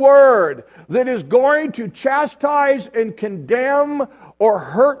you a word that is going to chastise and condemn or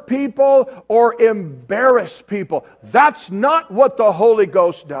hurt people or embarrass people. That's not what the Holy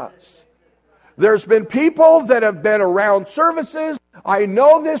Ghost does. There's been people that have been around services. I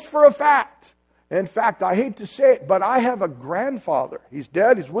know this for a fact. In fact, I hate to say it, but I have a grandfather. He's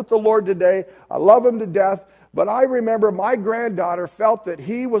dead. He's with the Lord today. I love him to death. But I remember my granddaughter felt that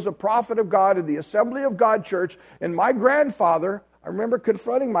he was a prophet of God in the Assembly of God Church. And my grandfather, I remember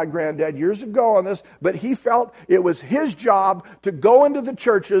confronting my granddad years ago on this, but he felt it was his job to go into the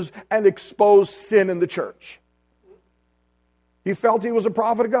churches and expose sin in the church. He felt he was a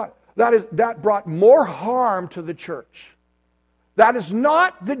prophet of God. That brought more harm to the church. That is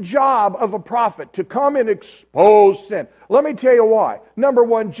not the job of a prophet, to come and expose sin. Let me tell you why. Number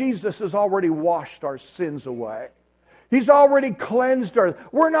one, Jesus has already washed our sins away. He's already cleansed our...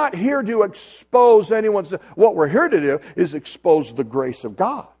 We're not here to expose anyone's sin. What we're here to do is expose the grace of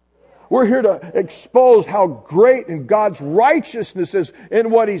God. We're here to expose how great and God's righteousness is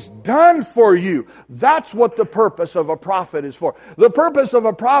in what He's done for you. That's what the purpose of a prophet is for. The purpose of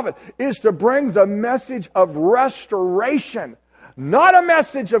a prophet is to bring the message of restoration, not a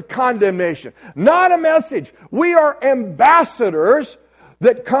message of condemnation, not a message. We are ambassadors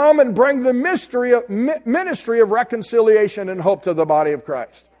that come and bring the ministry of reconciliation and hope to the body of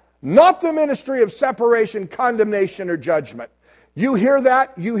Christ. Not the ministry of separation, condemnation, or judgment. You hear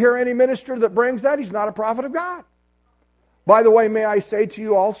that? You hear any minister that brings that? He's not a prophet of God. By the way, may I say to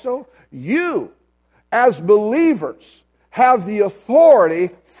you also, you, as believers, have the authority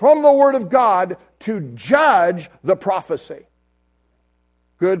from the Word of God to judge the prophecy.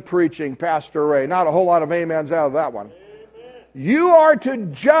 Good preaching, Pastor Ray. Not a whole lot of amens out of that one. You are to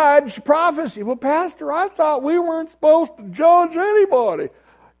judge prophecy. Well, Pastor, I thought we weren't supposed to judge anybody.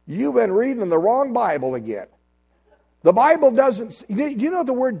 You've been reading the wrong Bible again. The Bible doesn't... Do you know what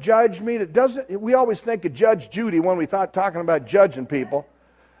the word judge means? It doesn't. We always think of Judge Judy when we thought talking about judging people.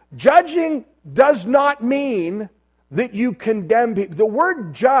 Judging does not mean that you condemn people. The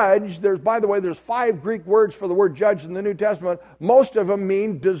word judge, by the way, there's 5 Greek words for the word judge in the New Testament. Most of them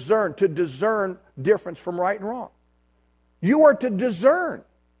mean discern, to discern difference from right and wrong. You are to discern.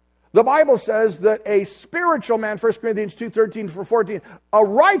 The Bible says that a spiritual man, 1 Corinthians 2:13-14, a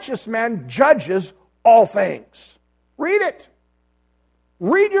righteous man judges all things. Read it.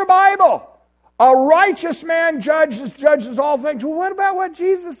 Read your Bible. A righteous man judges all things. Well, what about what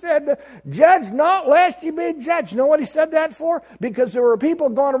Jesus said? Judge not lest you be judged. You know what he said that for? Because there were people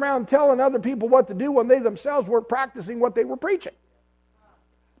going around telling other people what to do when they themselves weren't practicing what they were preaching.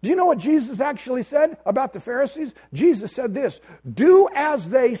 Do you know what Jesus actually said about the Pharisees? Jesus said this: do as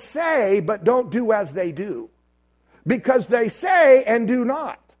they say, but don't do as they do. Because they say and do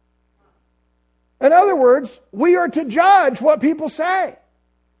not. In other words, we are to judge what people say.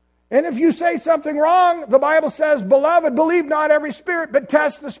 And if you say something wrong, the Bible says, beloved, believe not every spirit, but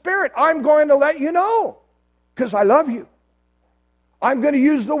test the spirit. I'm going to let you know because I love you. I'm going to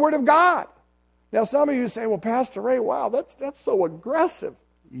use the Word of God. Now, some of you say, well, Pastor Ray, wow, that's so aggressive.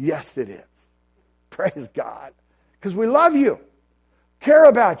 Yes, it is. Praise God. Because we love you, care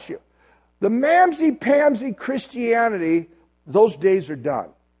about you. The mamsy-pamsy Christianity, those days are done.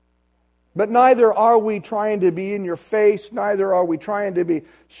 But neither are we trying to be in your face, neither are we trying to be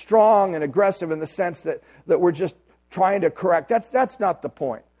strong and aggressive in the sense that we're just trying to correct. That's not the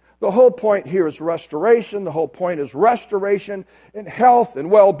point. The whole point here is restoration. The whole point is restoration in health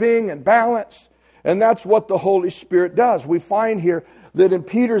and well-being and balance. And that's what the Holy Spirit does. We find here that in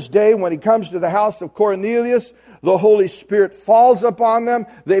Peter's day, when he comes to the house of Cornelius, the Holy Spirit falls upon them.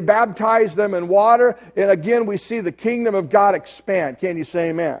 They baptize them in water. And again, we see the kingdom of God expand. Can you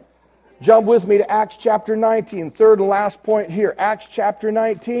say amen? Jump with me to Acts chapter 19, third and last point here. Acts chapter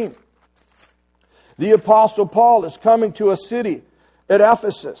 19. The Apostle Paul is coming to a city at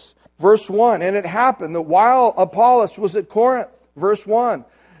Ephesus. Verse 1, and it happened that while Apollos was at Corinth, verse 1,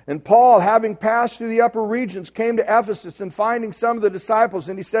 and Paul, having passed through the upper regions, came to Ephesus and finding some of the disciples,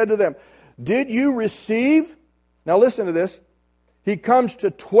 and he said to them, did you receive? Now listen to this. He comes to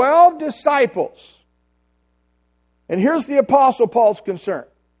 12 disciples. And here's the Apostle Paul's concern.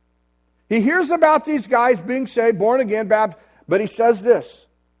 He hears about these guys being saved, born again, baptized, but he says this: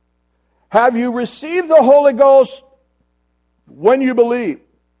 have you received the Holy Ghost when you believe?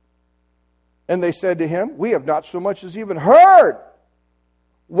 And they said to him, we have not so much as even heard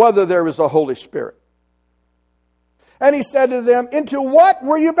whether there is a Holy Spirit. And he said to them, into what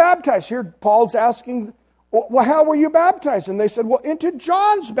were you baptized? Here Paul's asking, well, how were you baptized? And they said, well, into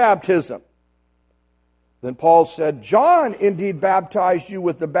John's baptism. Then Paul said, John indeed baptized you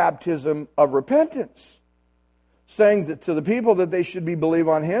with the baptism of repentance, saying that to the people that they should believe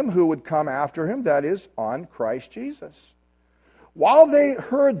on him who would come after him, that is, on Christ Jesus. While they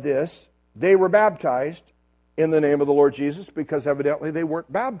heard this, they were baptized in the name of the Lord Jesus, because evidently they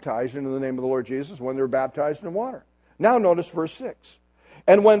weren't baptized in the name of the Lord Jesus when they were baptized in water. Now notice verse 6.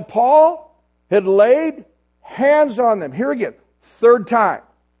 And when Paul had laid hands on them, here again, third time.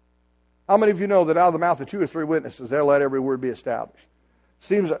 How many of you know that out of the mouth of 2 or 3 witnesses, they'll let every word be established?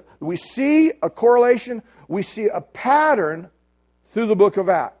 Seems we see a correlation, we see a pattern through the book of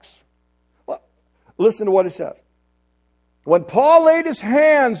Acts. Well, listen to what it says. When Paul laid his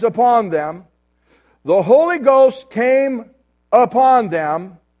hands upon them, the Holy Ghost came upon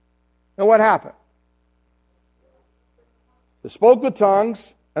them, and what happened? They spoke with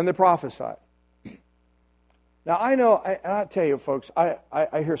tongues, and they prophesied. Now, I know, and I tell you, folks,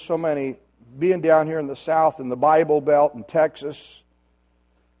 I hear so many, being down here in the South, in the Bible Belt, in Texas,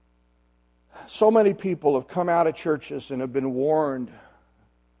 so many people have come out of churches and have been warned.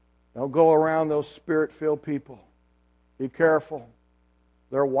 Don't go around those Spirit-filled people. Be careful.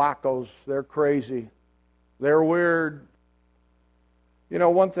 They're wackos. They're crazy. They're weird. You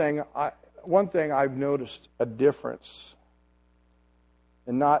know, one thing I've noticed a difference,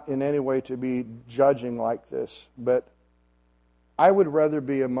 and not in any way to be judging like this, but I would rather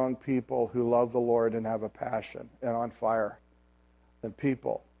be among people who love the Lord and have a passion and on fire than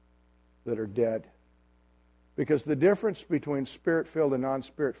people that are dead. Because the difference between Spirit-filled and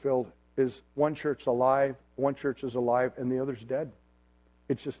non-Spirit-filled is one church alive, one church is alive, and the other's dead.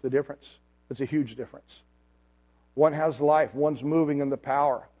 It's just the difference. It's a huge difference. One has life, one's moving in the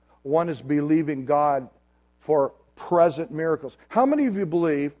power. One is believing God for present miracles. How many of you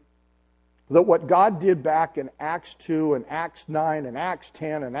believe that what God did back in Acts 2 and Acts 9 and Acts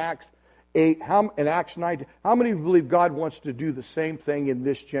 10 and Acts 8 and Acts 19, how many of you believe God wants to do the same thing in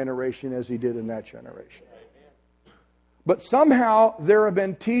this generation as he did in that generation? But somehow there have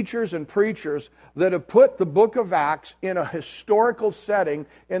been teachers and preachers that have put the book of Acts in a historical setting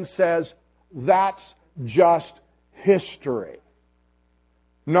and says, that's just history,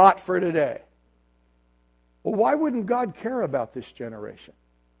 not for today. Well, why wouldn't God care about this generation?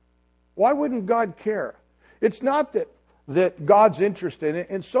 Why wouldn't God care? It's not that God's interested in it,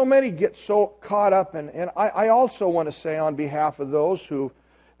 and so many get so caught up in, and I also want to say on behalf of those who,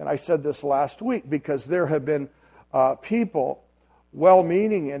 and I said this last week, because there have been people,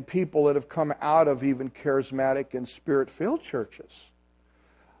 well-meaning, and people that have come out of even charismatic and spirit-filled churches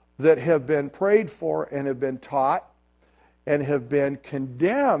that have been prayed for and have been taught and have been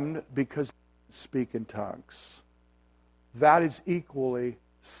condemned because they speak in tongues. That is equally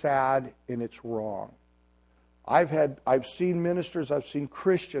sad and it's wrong. I've seen ministers, I've seen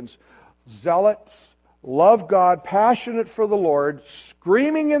Christians, zealots, love God, passionate for the Lord,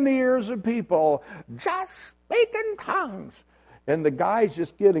 screaming in the ears of people, just speak in tongues. And the guy's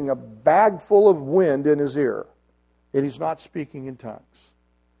just getting a bag full of wind in his ear, and he's not speaking in tongues.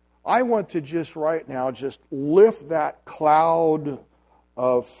 I want to just right now just lift that cloud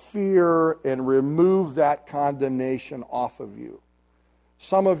of fear and remove that condemnation off of you.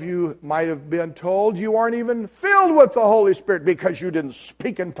 Some of you might have been told you aren't even filled with the Holy Spirit because you didn't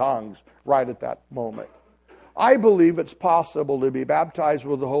speak in tongues right at that moment. I believe it's possible to be baptized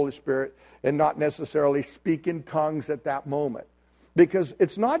with the Holy Spirit and not necessarily speak in tongues at that moment. Because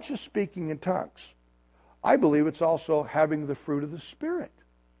it's not just speaking in tongues. I believe it's also having the fruit of the Spirit.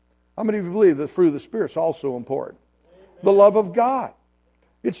 How many of you believe the fruit of the Spirit is also important? Amen. The love of God.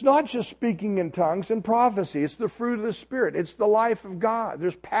 It's not just speaking in tongues and prophecy. It's the fruit of the Spirit. It's the life of God.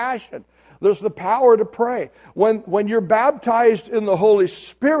 There's passion. There's the power to pray. When you're baptized in the Holy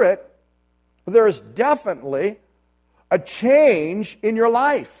Spirit, there's definitely a change in your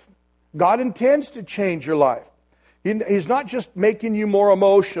life. God intends to change your life. He's not just making you more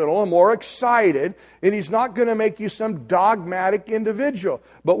emotional and more excited, and He's not going to make you some dogmatic individual.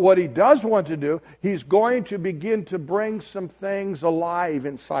 But what He does want to do, He's going to begin to bring some things alive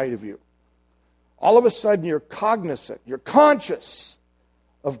inside of you. All of a sudden, you're cognizant, you're conscious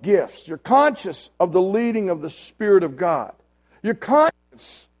of gifts. You're conscious of the leading of the Spirit of God. You're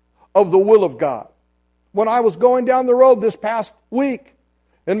conscious of the will of God. When I was going down the road this past week,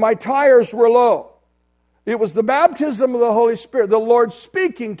 and my tires were low, it was the baptism of the Holy Spirit, the Lord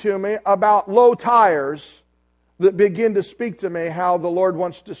speaking to me about low tires, that begin to speak to me how the Lord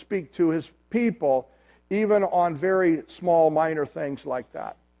wants to speak to His people, even on very small, minor things like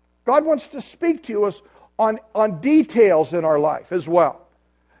that. God wants to speak to us on details in our life as well.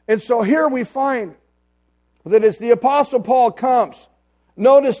 And so here we find that as the Apostle Paul comes,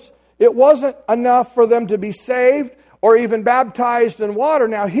 notice it wasn't enough for them to be saved or even baptized in water.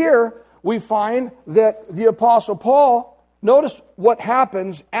 Now here we find that the Apostle Paul, notice what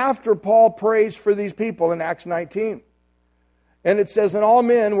happens after Paul prays for these people in Acts 19. And it says, and all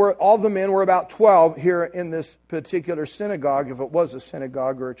the men were about 12 here in this particular synagogue, if it was a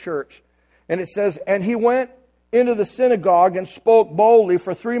synagogue or a church. And it says, and he went into the synagogue and spoke boldly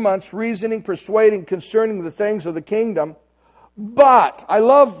for 3 months, reasoning, persuading concerning the things of the kingdom. But, I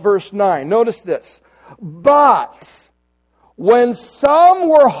love verse 9, notice this, but when some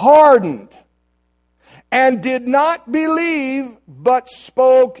were hardened and did not believe, but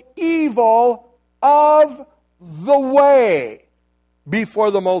spoke evil of the way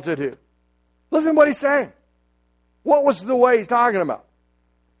before the multitude. Listen to what he's saying. What was the way he's talking about?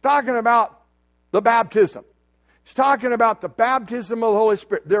 He's talking about the baptism. He's talking about the baptism of the Holy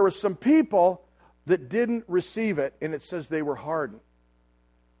Spirit. There were some people that didn't receive it, and it says they were hardened.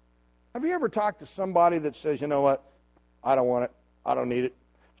 Have you ever talked to somebody that says, you know what? I don't want it. I don't need it.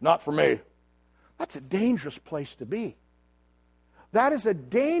 It's not for me. That's a dangerous place to be. That is a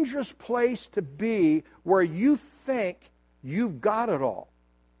dangerous place to be where you think you've got it all.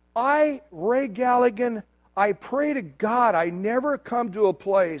 Ray Galligan, I pray to God I never come to a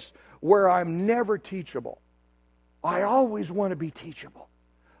place where I'm never teachable. I always want to be teachable.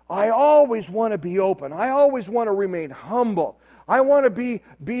 I always want to be open. I always want to remain humble. I want to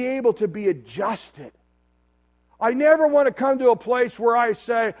be able to be adjusted. I never want to come to a place where I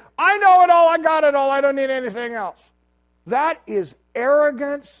say, I know it all, I got it all, I don't need anything else. That is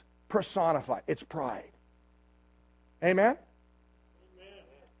arrogance personified. It's pride. Amen?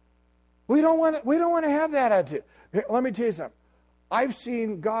 We don't want to have that attitude. Here, let me tell you something. I've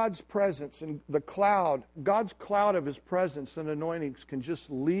seen God's presence and God's cloud of His presence and anointings can just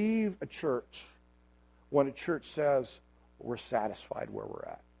leave a church when a church says, we're satisfied where we're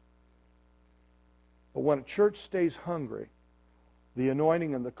at. But when a church stays hungry, the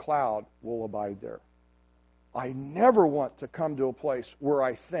anointing and the cloud will abide there. I never want to come to a place where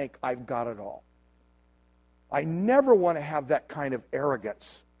I think I've got it all. I never want to have that kind of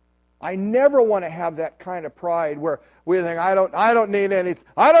arrogance. I never want to have that kind of pride where we think I don't need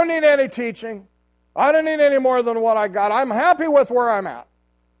any teaching. I don't need any more than what I got. I'm happy with where I'm at.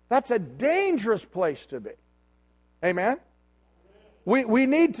 That's a dangerous place to be. Amen? We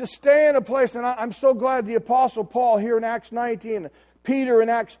need to stay in a place, and I'm so glad the Apostle Paul here in Acts 19, Peter in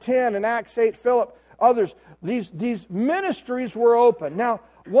Acts 10, and Acts 8, Philip, others, these ministries were open. Now,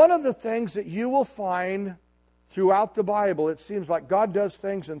 one of the things that you will find throughout the Bible, it seems like God does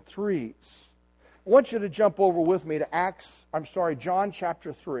things in threes. I want you to jump over with me to John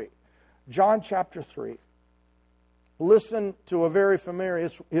chapter 3. John chapter 3. Listen to a very familiar,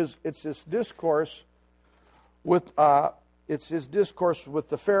 it's his discourse with the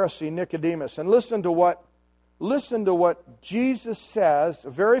Pharisee Nicodemus. And listen to what Jesus says, a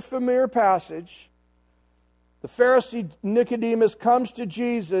very familiar passage. The Pharisee Nicodemus comes to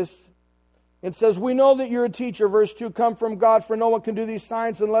Jesus and says, "We know that you're a teacher," verse 2, "come from God, for no one can do these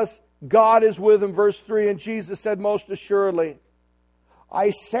signs unless God is with him," verse 3. And Jesus said, "Most assuredly,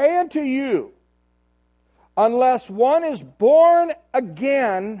 I say unto you, unless one is born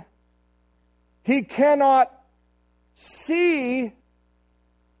again, he cannot see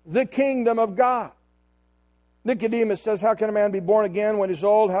the kingdom of God." Nicodemus says, "How can a man be born again when he's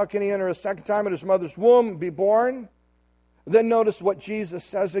old? How can he enter a second time in his mother's womb and be born?" Then notice what Jesus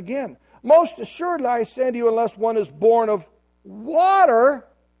says again. "Most assuredly, I say to you, unless one is born of water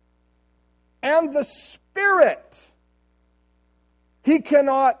and the Spirit, he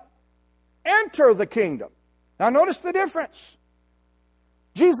cannot enter the kingdom." Now notice the difference.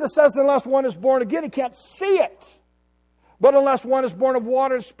 Jesus says unless one is born again, he can't see it. But unless one is born of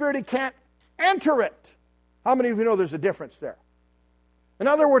water and Spirit, he can't enter it. How many of you know there's a difference there? In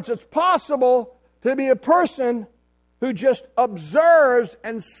other words, it's possible to be a person who just observes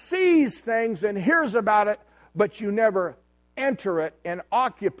and sees things and hears about it, but you never enter it and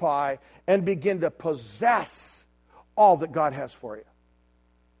occupy and begin to possess all that God has for you.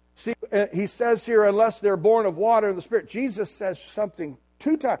 See, he says here, unless they're born of water and the Spirit. Jesus says something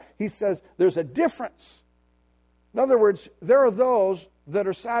 2 times. He says there's a difference. In other words, there are those that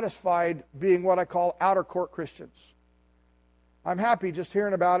are satisfied being what I call outer court Christians. I'm happy just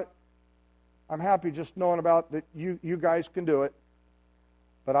hearing about it. I'm happy just knowing about that you guys can do it,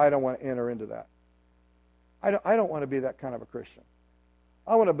 but I don't want to enter into that. I don't want to be that kind of a Christian.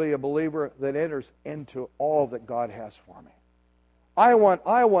 I want to be a believer that enters into all that God has for me. I want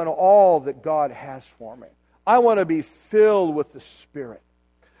all that God has for me. I want to be filled with the Spirit.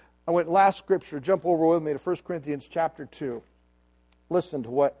 I went last scripture, jump over with me to 1 Corinthians chapter 2. Listen to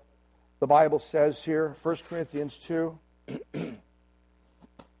what the Bible says here, 1 Corinthians 2. And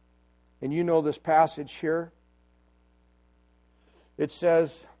you know this passage here. It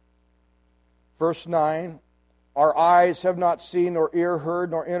says, verse 9, "Our eyes have not seen, nor ear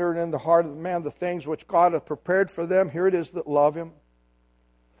heard, nor entered in the heart of man the things which God hath prepared for them," here it is, "that love Him.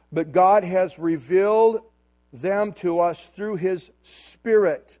 But God has revealed them to us through His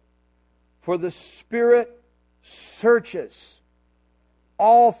Spirit. For the Spirit searches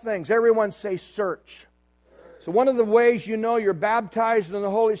all things." Everyone say search. So one of the ways you know you're baptized in the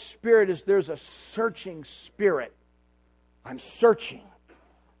Holy Spirit is there's a searching spirit. I'm searching.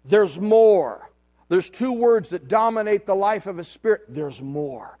 There's more. There's 2 words that dominate the life of a spirit. There's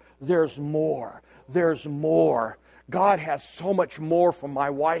more. There's more. There's more. God has so much more for my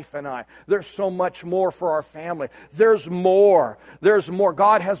wife and I. There's so much more for our family. There's more. There's more.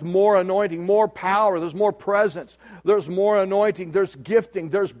 God has more anointing, more power. There's more presence. There's more anointing. There's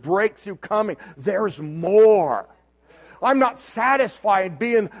gifting. There's breakthrough coming. There's more. I'm not satisfied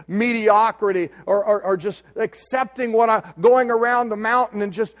being mediocrity or just accepting what I'm going around the mountain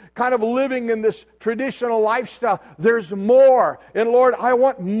and just kind of living in this traditional lifestyle. There's more. And Lord, I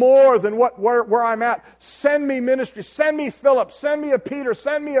want more than where I'm at. Send me ministry. Send me Philip. Send me a Peter.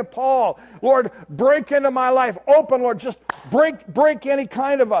 Send me a Paul. Lord, break into my life. Open, Lord. Just break any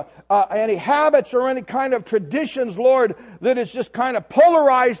kind of any habits or any kind of traditions, Lord, that has just kind of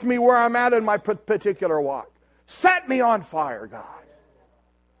polarized me where I'm at in my particular walk. Set me on fire, God.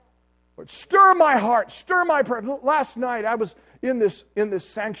 Lord, stir my heart, stir my prayer. Last night I was in this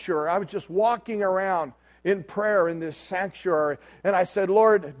sanctuary. I was just walking around in prayer in this sanctuary, and I said,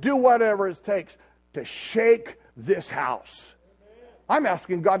 Lord, do whatever it takes to shake this house. I'm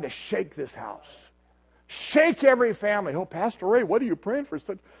asking God to shake this house. Shake every family. Oh, Pastor Ray, what are you praying for?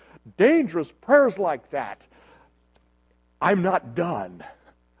 Such dangerous prayers like that. I'm not done.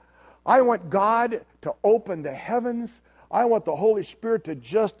 I want God to open the heavens. I want the Holy Spirit to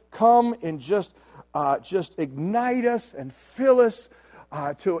just come and just just ignite us and fill us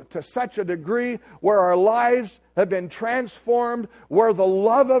to such a degree where our lives have been transformed, where the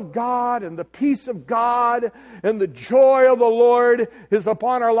love of God and the peace of God and the joy of the Lord is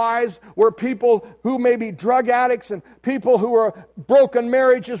upon our lives, where people who may be drug addicts and people who are broken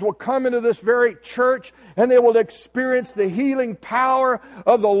marriages will come into this very church and they will experience the healing power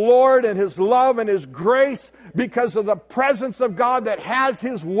of the Lord and His love and His grace because of the presence of God that has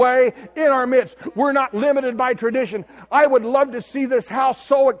His way in our midst. We're not limited by tradition. I would love to see this house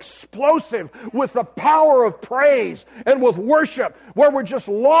so explosive with the power of praise and with worship, where we're just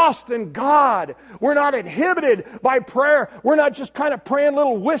lost in God. We're not inhibited by prayer. We're not just kind of praying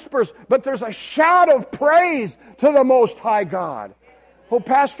little whispers, but there's a shout of praise to the Most High God. Oh,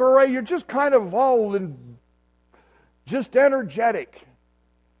 Pastor Ray, you're just kind of all just energetic.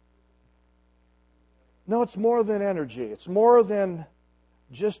 No, it's more than energy. It's more than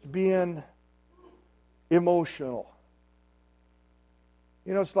just being emotional.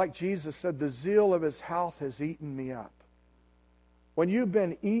 You know, it's like Jesus said, the zeal of His house has eaten me up. When you've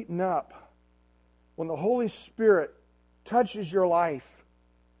been eaten up, when the Holy Spirit touches your life,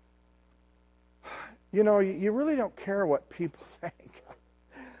 you know, you really don't care what people think.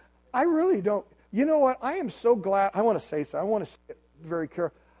 I really don't. You know what? I am so glad. I want to say something. I want to say it very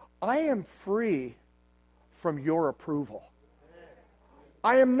careful. I am free from your approval.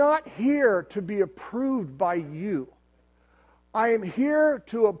 I am not here to be approved by you. I am here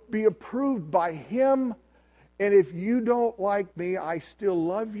to be approved by Him. And if you don't like me, I still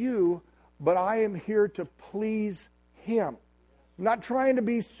love you, but I am here to please Him. I'm not trying to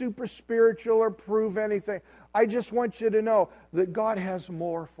be super spiritual or prove anything. I just want you to know that God has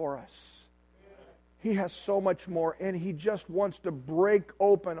more for us. He has so much more, and He just wants to break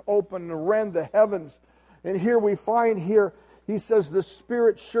open and rend the heavens. And here we find He says, the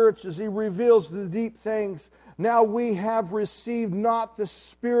Spirit searches, He reveals the deep things. Now we have received not the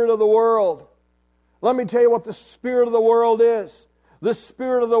spirit of the world. Let me tell you what the spirit of the world is. The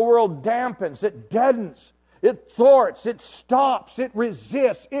spirit of the world dampens, it deadens, it thwarts, it stops, it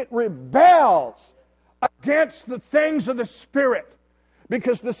resists, it rebels against the things of the Spirit.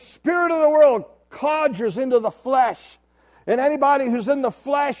 Because the spirit of the world conjures into the flesh. And anybody who's in the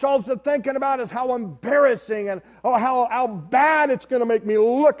flesh, all they're thinking about is how embarrassing and how bad it's going to make me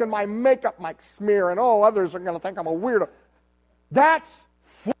look, and my makeup might smear, and others are going to think I'm a weirdo. That's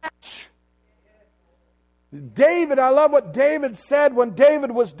flesh. David, I love what David said when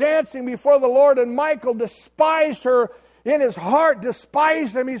David was dancing before the Lord, and Michal despised her in his heart,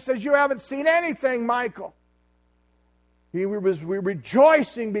 despised him. He says, you haven't seen anything, Michal. He was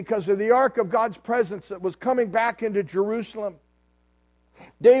rejoicing because of the ark of God's presence that was coming back into Jerusalem.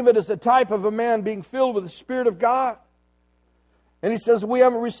 David is the type of a man being filled with the Spirit of God. And he says, we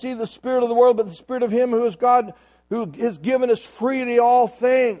haven't received the spirit of the world, but the Spirit of Him who is God, who has given us freely all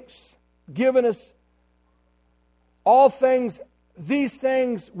things. Given us all things. These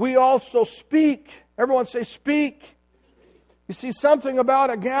things we also speak. Everyone say, speak. You see, something about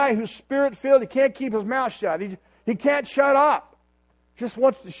a guy who's Spirit-filled, he can't keep his mouth shut. He can't shut up. He just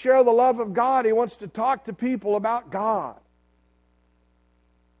wants to share the love of God. He wants to talk to people about God.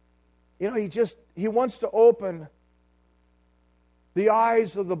 You know, he wants to open the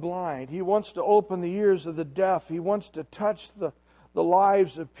eyes of the blind. He wants to open the ears of the deaf. He wants to touch the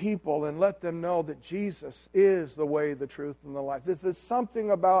lives of people and let them know that Jesus is the way, the truth, and the life. There's something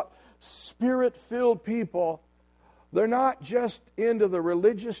about Spirit-filled people. They're not just into the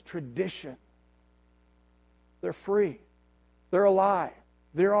religious tradition. They're free. They're alive.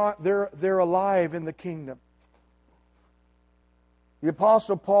 They're alive in the kingdom. The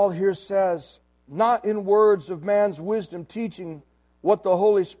Apostle Paul here says, not in words of man's wisdom teaching what the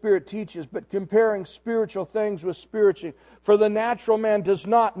Holy Spirit teaches, but comparing spiritual things with spiritual. For the natural man does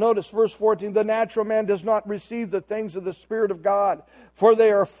not, notice verse 14, the natural man does not receive the things of the Spirit of God, for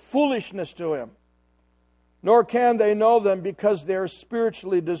they are foolishness to him. Nor can they know them because they are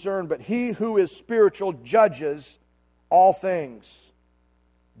spiritually discerned. But he who is spiritual judges all things.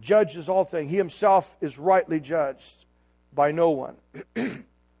 Judges all things. He himself is rightly judged by no one.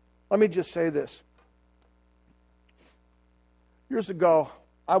 Let me just say this. Years ago,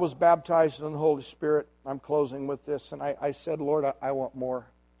 I was baptized in the Holy Spirit. I'm closing with this. And I said, Lord, I want more.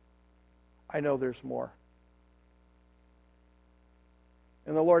 I know there's more.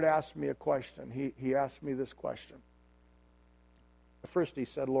 And the Lord asked me a question. He asked me this question. First He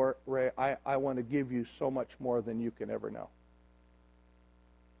said, Lord, Ray, I want to give you so much more than you can ever know.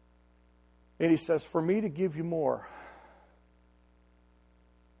 And He says, for me to give you more,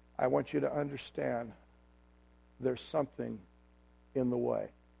 I want you to understand there's something in the way.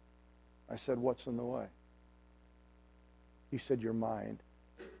 I said, what's in the way? He said, your mind.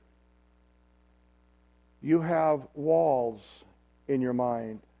 You have walls in your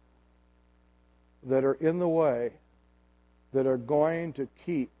mind that are in the way, that are going to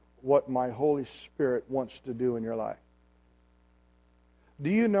keep what my Holy Spirit wants to do in your life. Do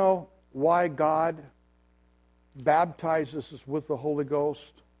you know why God baptizes us with the Holy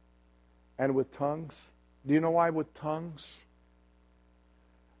Ghost and with tongues? Do you know why with tongues?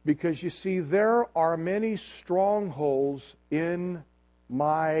 Because you see, there are many strongholds in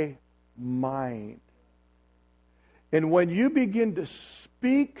my mind. And when you begin to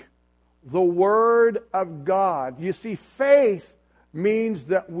speak the Word of God, you see, faith means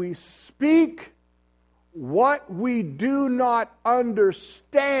that we speak what we do not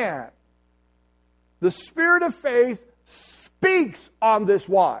understand. The spirit of faith speaks on this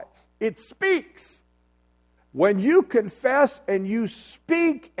wise. It speaks. When you confess and you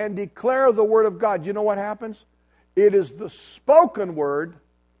speak and declare the Word of God, you know what happens? It is the spoken Word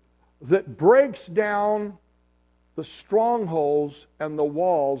that breaks down the strongholds and the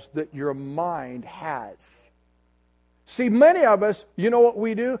walls that your mind has. See, many of us, you know what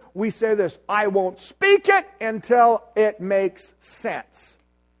we do? We say this, I won't speak it until it makes sense.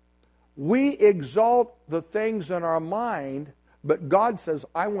 We exalt the things in our mind, but God says,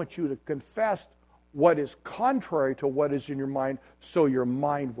 I want you to confess what is contrary to what is in your mind, so your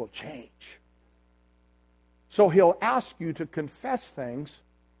mind will change. So He'll ask you to confess things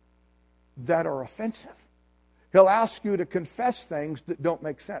that are offensive. He'll ask you to confess things that don't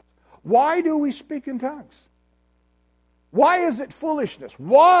make sense. Why do we speak in tongues? Why is it foolishness?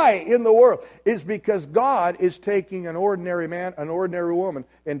 Why in the world? It's because God is taking an ordinary man, an ordinary woman,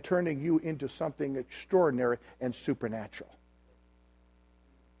 and turning you into something extraordinary and supernatural.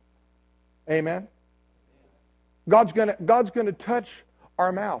 Amen? God's going to touch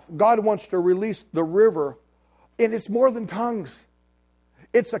our mouth. God wants to release the river, and it's more than tongues.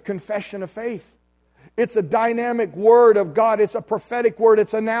 It's a confession of faith. It's a dynamic word of God. It's a prophetic word.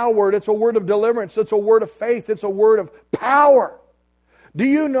 It's a now word. It's a word of deliverance. It's a word of faith. It's a word of power. Do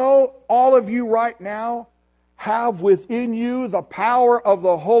you know all of you right now have within you the power of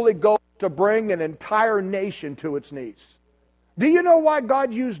the Holy Ghost to bring an entire nation to its knees? Do you know why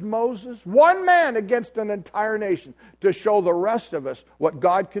God used Moses, one man against an entire nation, to show the rest of us what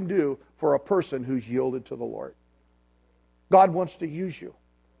God can do for a person who's yielded to the Lord? God wants to use you.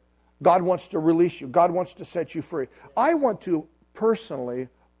 God wants to release you. God wants to set you free. I want to personally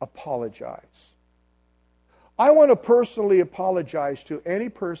apologize. I want to personally apologize to any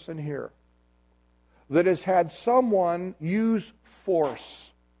person here that has had someone use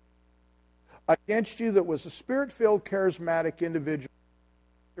force against you that was a Spirit-filled, charismatic individual,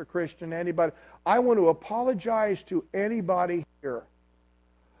 or Christian, anybody. I want to apologize to anybody here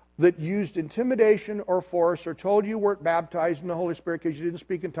that used intimidation or force or told you weren't baptized in the Holy Spirit because you didn't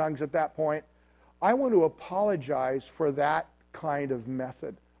speak in tongues at that point. I want to apologize for that kind of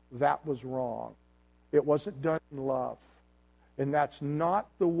method. That was wrong. It wasn't done in love. And that's not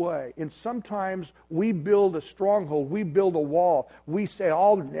the way. And sometimes we build a stronghold. We build a wall. We say,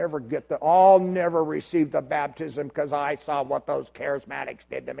 I'll never receive the baptism because I saw what those charismatics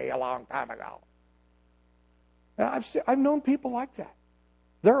did to me a long time ago. And I've known people like that.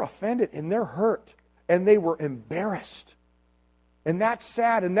 They're offended and they're hurt and they were embarrassed. And that's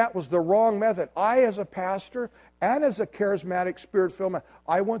sad, and that was the wrong method. I, as a pastor and as a charismatic Spirit-filled man,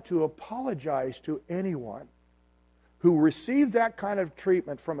 I want to apologize to anyone who received that kind of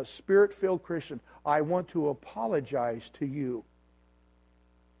treatment from a Spirit-filled Christian. I want to apologize to you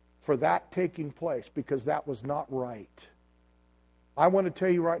for that taking place because that was not right. I want to tell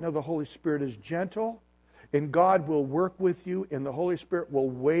you right now, the Holy Spirit is gentle. And God will work with you, and the Holy Spirit will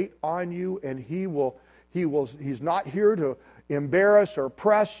wait on you, and He's not here to embarrass or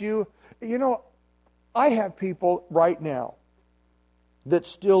press you. You know, I have people right now that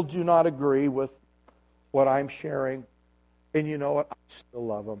still do not agree with what I'm sharing, and you know what? I still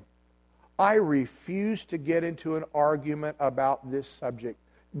love them. I refuse to get into an argument about this subject.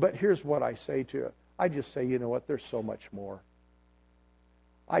 But here's what I say to it. I just say, you know what? There's so much more.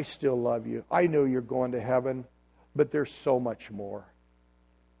 I still love you. I know you're going to heaven, but there's so much more.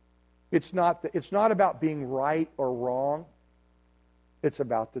 It's not about being right or wrong. It's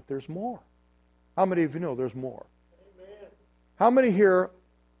about that there's more. How many of you know there's more? Amen. How many here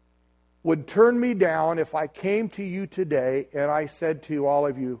would turn me down if I came to you today and I said to all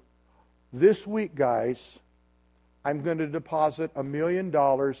of you, this week, guys, I'm going to deposit $1 million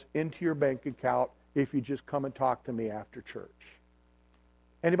into your bank account if you just come and talk to me after church?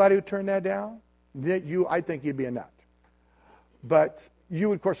 Anybody who turned that down? I think you'd be a nut. But you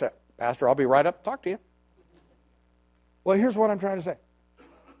would, of course, say, Pastor, I'll be right up to talk to you. Well, here's what I'm trying to say.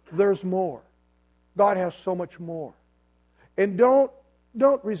 There's more. God has so much more. And don't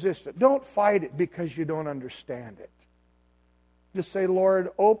resist it. Don't fight it because you don't understand it. Just say,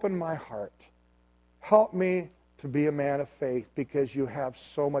 Lord, open my heart. Help me to be a man of faith because you have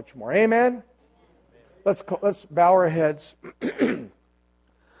so much more. Amen? Let's bow our heads.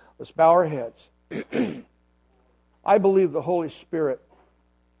 Let's bow our heads. I believe the Holy Spirit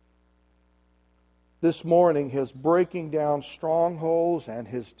this morning is breaking down strongholds, and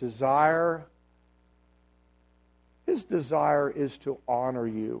His desire is to honor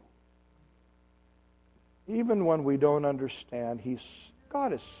you. Even when we don't understand,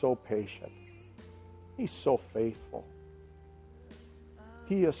 God is so patient. He's so faithful.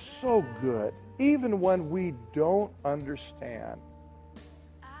 He is so good. Even when we don't understand.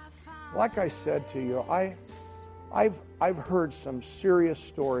 Like I said to you, I've heard some serious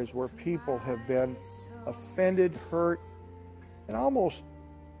stories where people have been offended, hurt, and almost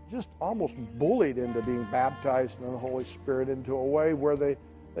bullied into being baptized in the Holy Spirit into a way where they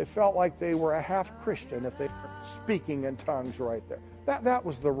felt like they were a half Christian if they were speaking in tongues right there. That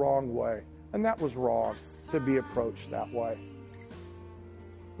was the wrong way, and that was wrong to be approached that way.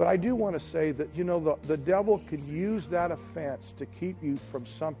 But I do want to say that, the devil can use that offense to keep you from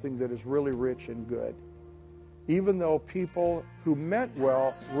something that is really rich and good, even though people who meant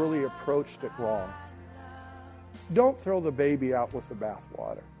well really approached it wrong. Don't throw the baby out with the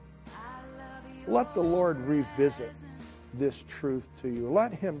bathwater. Let the Lord revisit this truth to you.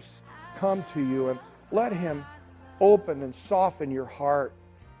 Let Him come to you and let Him open and soften your heart.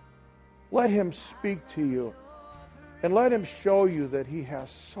 Let Him speak to you and let Him show you that He has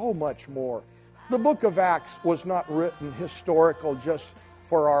so much more. The book of Acts was not written historical just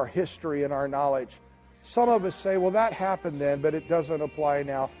for our history and our knowledge. Some of us say, well, that happened then, but it doesn't apply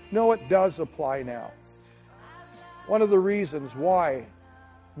now. No, it does apply now. One of the reasons why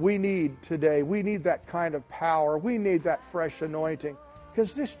we need that kind of power, we need that fresh anointing,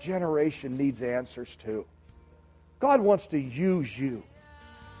 because this generation needs answers too. God wants to use you.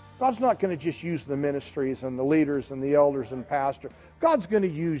 God's not going to just use the ministries and the leaders and the elders and pastor. God's going to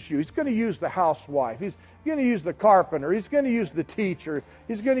use you. He's going to use the housewife. He's going to use the carpenter. He's going to use the teacher.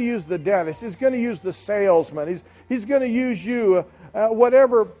 He's going to use the dentist. He's going to use the salesman. He's going to use you,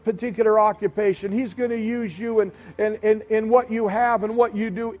 whatever particular occupation. He's going to use you, and what you have and what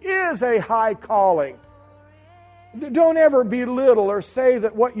you do is a high calling. Don't ever belittle or say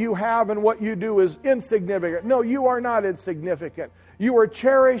that what you have and what you do is insignificant. No, you are not insignificant. You are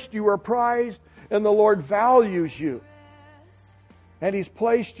cherished, you are prized, and the Lord values you. And He's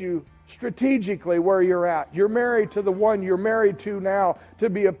placed you strategically where you're at. You're married to the one you're married to now, to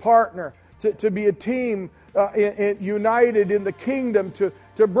be a partner, to be a team united in the kingdom,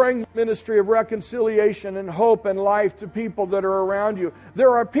 to bring the ministry of reconciliation and hope and life to people that are around you.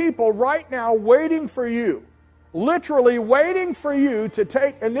 There are people right now waiting for you, literally waiting for you to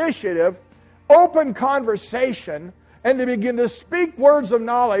take initiative, open conversation, and to begin to speak words of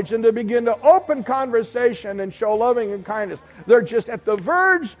knowledge and to begin to open conversation and show loving and kindness. They're just at the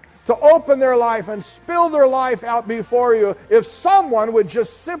verge to open their life and spill their life out before you if someone would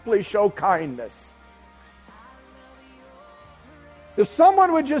just simply show kindness. If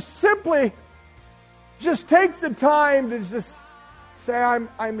someone would just simply take the time to just say,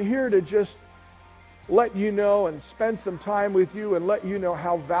 I'm here to just let you know and spend some time with you and let you know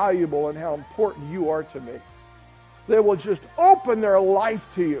how valuable and how important you are to me. They will just open their life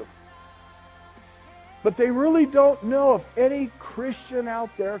to you. But they really don't know if any Christian out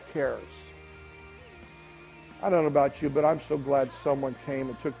there cares. I don't know about you, but I'm so glad someone came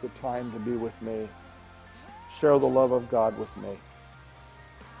and took the time to be with me, share the love of God with me.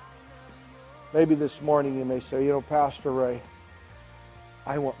 Maybe this morning you may say, Pastor Ray,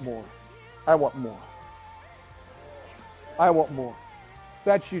 I want more. I want more. I want more.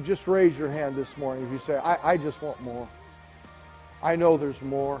 That's you. Just raise your hand this morning if you say, I just want more. I know there's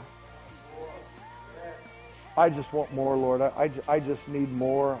more. I just want more, Lord. I just need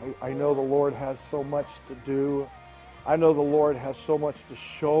more. I know the Lord has so much to do. I know the Lord has so much to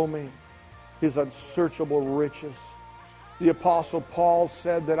show me, His unsearchable riches. The Apostle Paul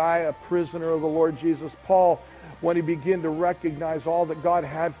said that I, a prisoner of the Lord Jesus. Paul, when he began to recognize all that God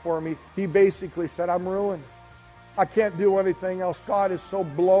had for me, he basically said, I'm ruined. I can't do anything else. God has so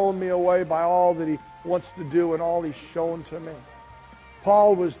blown me away by all that He wants to do and all He's shown to me.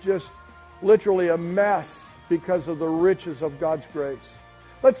 Paul was just literally a mess because of the riches of God's grace.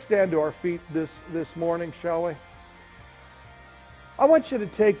 Let's stand to our feet this morning, shall we? I want you to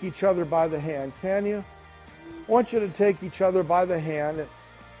take each other by the hand, can you? I want you to take each other by the hand.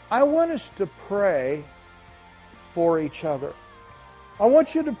 I want us to pray for each other. I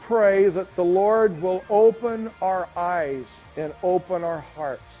want you to pray that the Lord will open our eyes and open our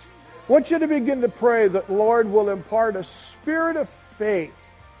hearts. I want you to begin to pray that the Lord will impart a spirit of faith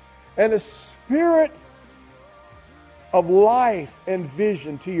and a spirit of life and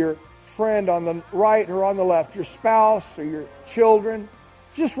vision to your friend on the right or on the left, your spouse or your children.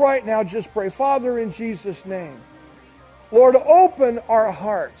 Just right now, just pray. Father, in Jesus' name, Lord, open our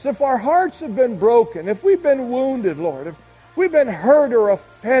hearts. If our hearts have been broken, if we've been wounded, Lord, if we've been hurt or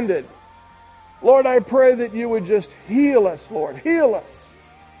offended, Lord, I pray that you would just heal us, Lord. Heal us.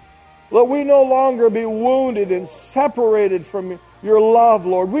 Let we no longer be wounded and separated from your love,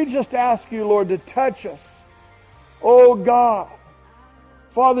 Lord. We just ask you, Lord, to touch us. Oh, God.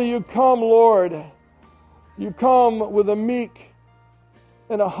 Father, you come, Lord. You come with a meek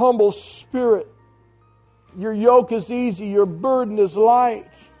and a humble spirit. Your yoke is easy. Your burden is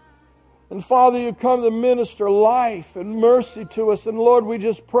light. And Father, you come to minister life and mercy to us. And Lord, we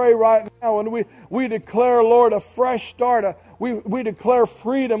just pray right now. And we declare, Lord, a fresh start. We declare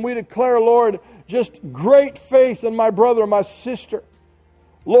freedom. We declare, Lord, just great faith in my brother and my sister.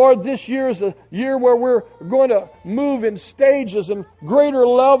 Lord, this year is a year where we're going to move in stages and greater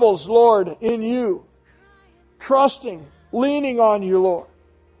levels, Lord, in you. Trusting, leaning on you, Lord.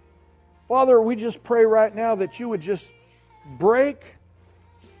 Father, we just pray right now that you would just break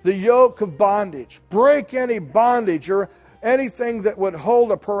the yoke of bondage. Break any bondage or anything that would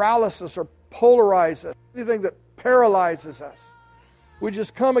hold a paralysis or polarize us. Anything that paralyzes us. We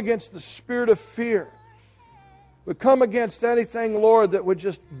just come against the spirit of fear. We come against anything, Lord, that would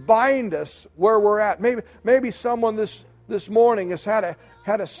just bind us where we're at. Maybe someone this morning has had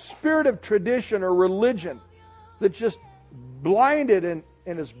a spirit of tradition or religion that just blinded and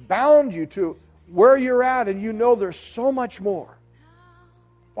has bound you to where you're at, and you know there's so much more.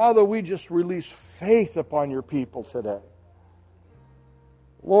 Father, we just release faith upon your people today.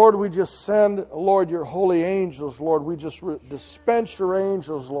 Lord, we just send, Lord, your holy angels, Lord. We just dispense your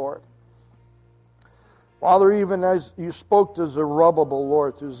angels, Lord. Father, even as you spoke to Zerubbabel,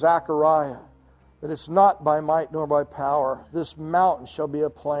 Lord, through Zechariah, that it's not by might nor by power. This mountain shall be a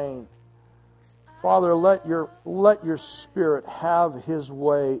plain. Father, let your Spirit have His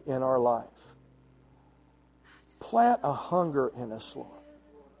way in our life. Plant a hunger in us, Lord.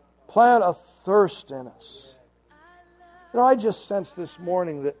 Plant a thirst in us. You know, I just sense this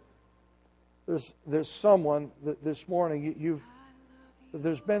morning that there's someone that this morning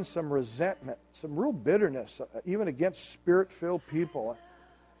there's been some resentment, some real bitterness, even against Spirit-filled people.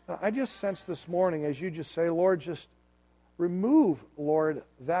 I just sense this morning as you just say, Lord, just remove, Lord,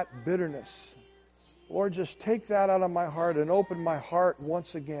 that bitterness. Lord, just take that out of my heart and open my heart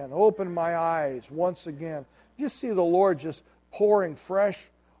once again. Open my eyes once again. Just see the Lord just pouring fresh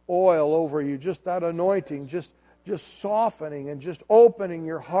oil over you, just that anointing, just softening and just opening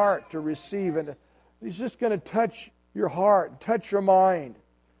your heart to receive. And He's just going to touch your heart, touch your mind.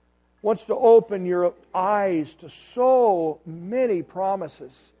 Wants to open your eyes to so many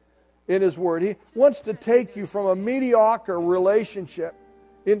promises in His Word. He wants to take you from a mediocre relationship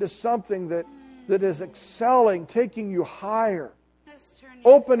into something that is excelling, taking you higher,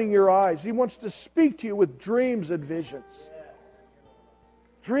 opening your eyes. He wants to speak to you with dreams and visions.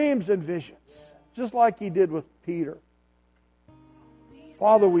 Dreams and visions, just like He did with Peter.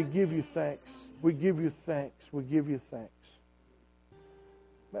 Father, we give you thanks. We give you thanks. We give you thanks.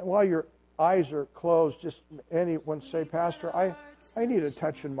 While your eyes are closed, just anyone say, Pastor, I need a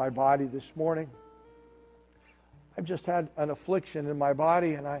touch in my body this morning. I've just had an affliction in my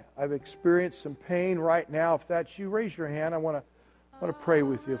body, and I've experienced some pain right now. If that's you, raise your hand. I want to pray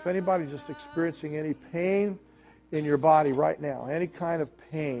with you. If anybody's just experiencing any pain in your body right now, any kind of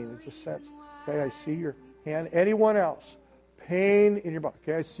pain, just sense. Okay, I see your hand. Anyone else? Pain in your body.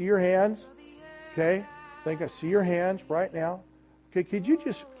 Okay, I see your hands. Okay, I think I see your hands right now. Okay, could you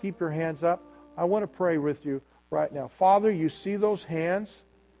just keep your hands up? I want to pray with you right now. Father, you see those hands?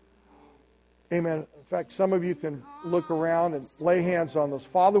 Amen. In fact, some of you can look around and lay hands on those.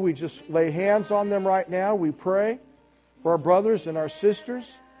 Father, we just lay hands on them right now. We pray for our brothers and our sisters.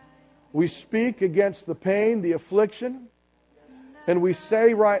 We speak against the pain, the affliction. And we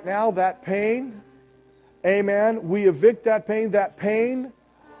say right now that pain, amen, we evict that pain. That pain,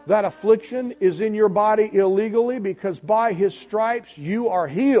 that affliction is in your body illegally because by His stripes you are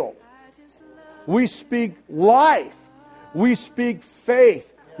healed. We speak life. We speak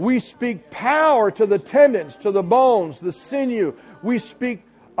faith. We speak power to the tendons, to the bones, the sinew. We speak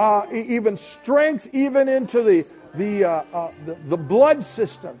even strength even into the blood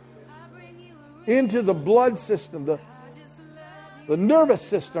system. Into the blood system, the the nervous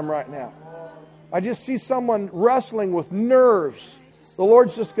system right now. I just see someone wrestling with nerves. The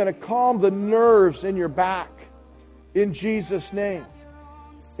Lord's just going to calm the nerves in your back. In Jesus' name.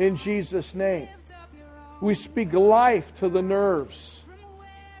 In Jesus' name. We speak life to the nerves.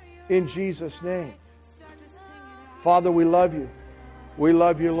 In Jesus' name. Father, we love you. We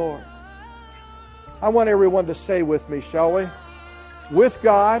love you, Lord. I want everyone to say with me, shall we? With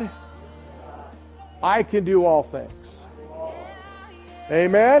God, I can do all things.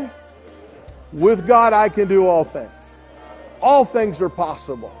 Amen? With God, I can do all things. All things are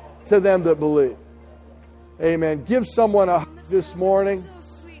possible to them that believe. Amen. Give someone a hug this morning.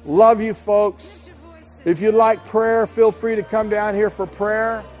 Love you, folks. If you'd like prayer, feel free to come down here for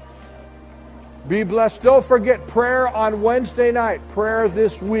prayer. Be blessed. Don't forget prayer on Wednesday night. Prayer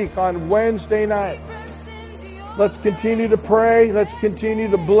this week on Wednesday night. Let's continue to pray. Let's continue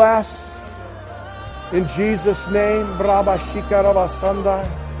to bless. In Jesus' name.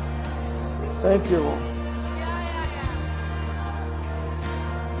 Thank you, Lord.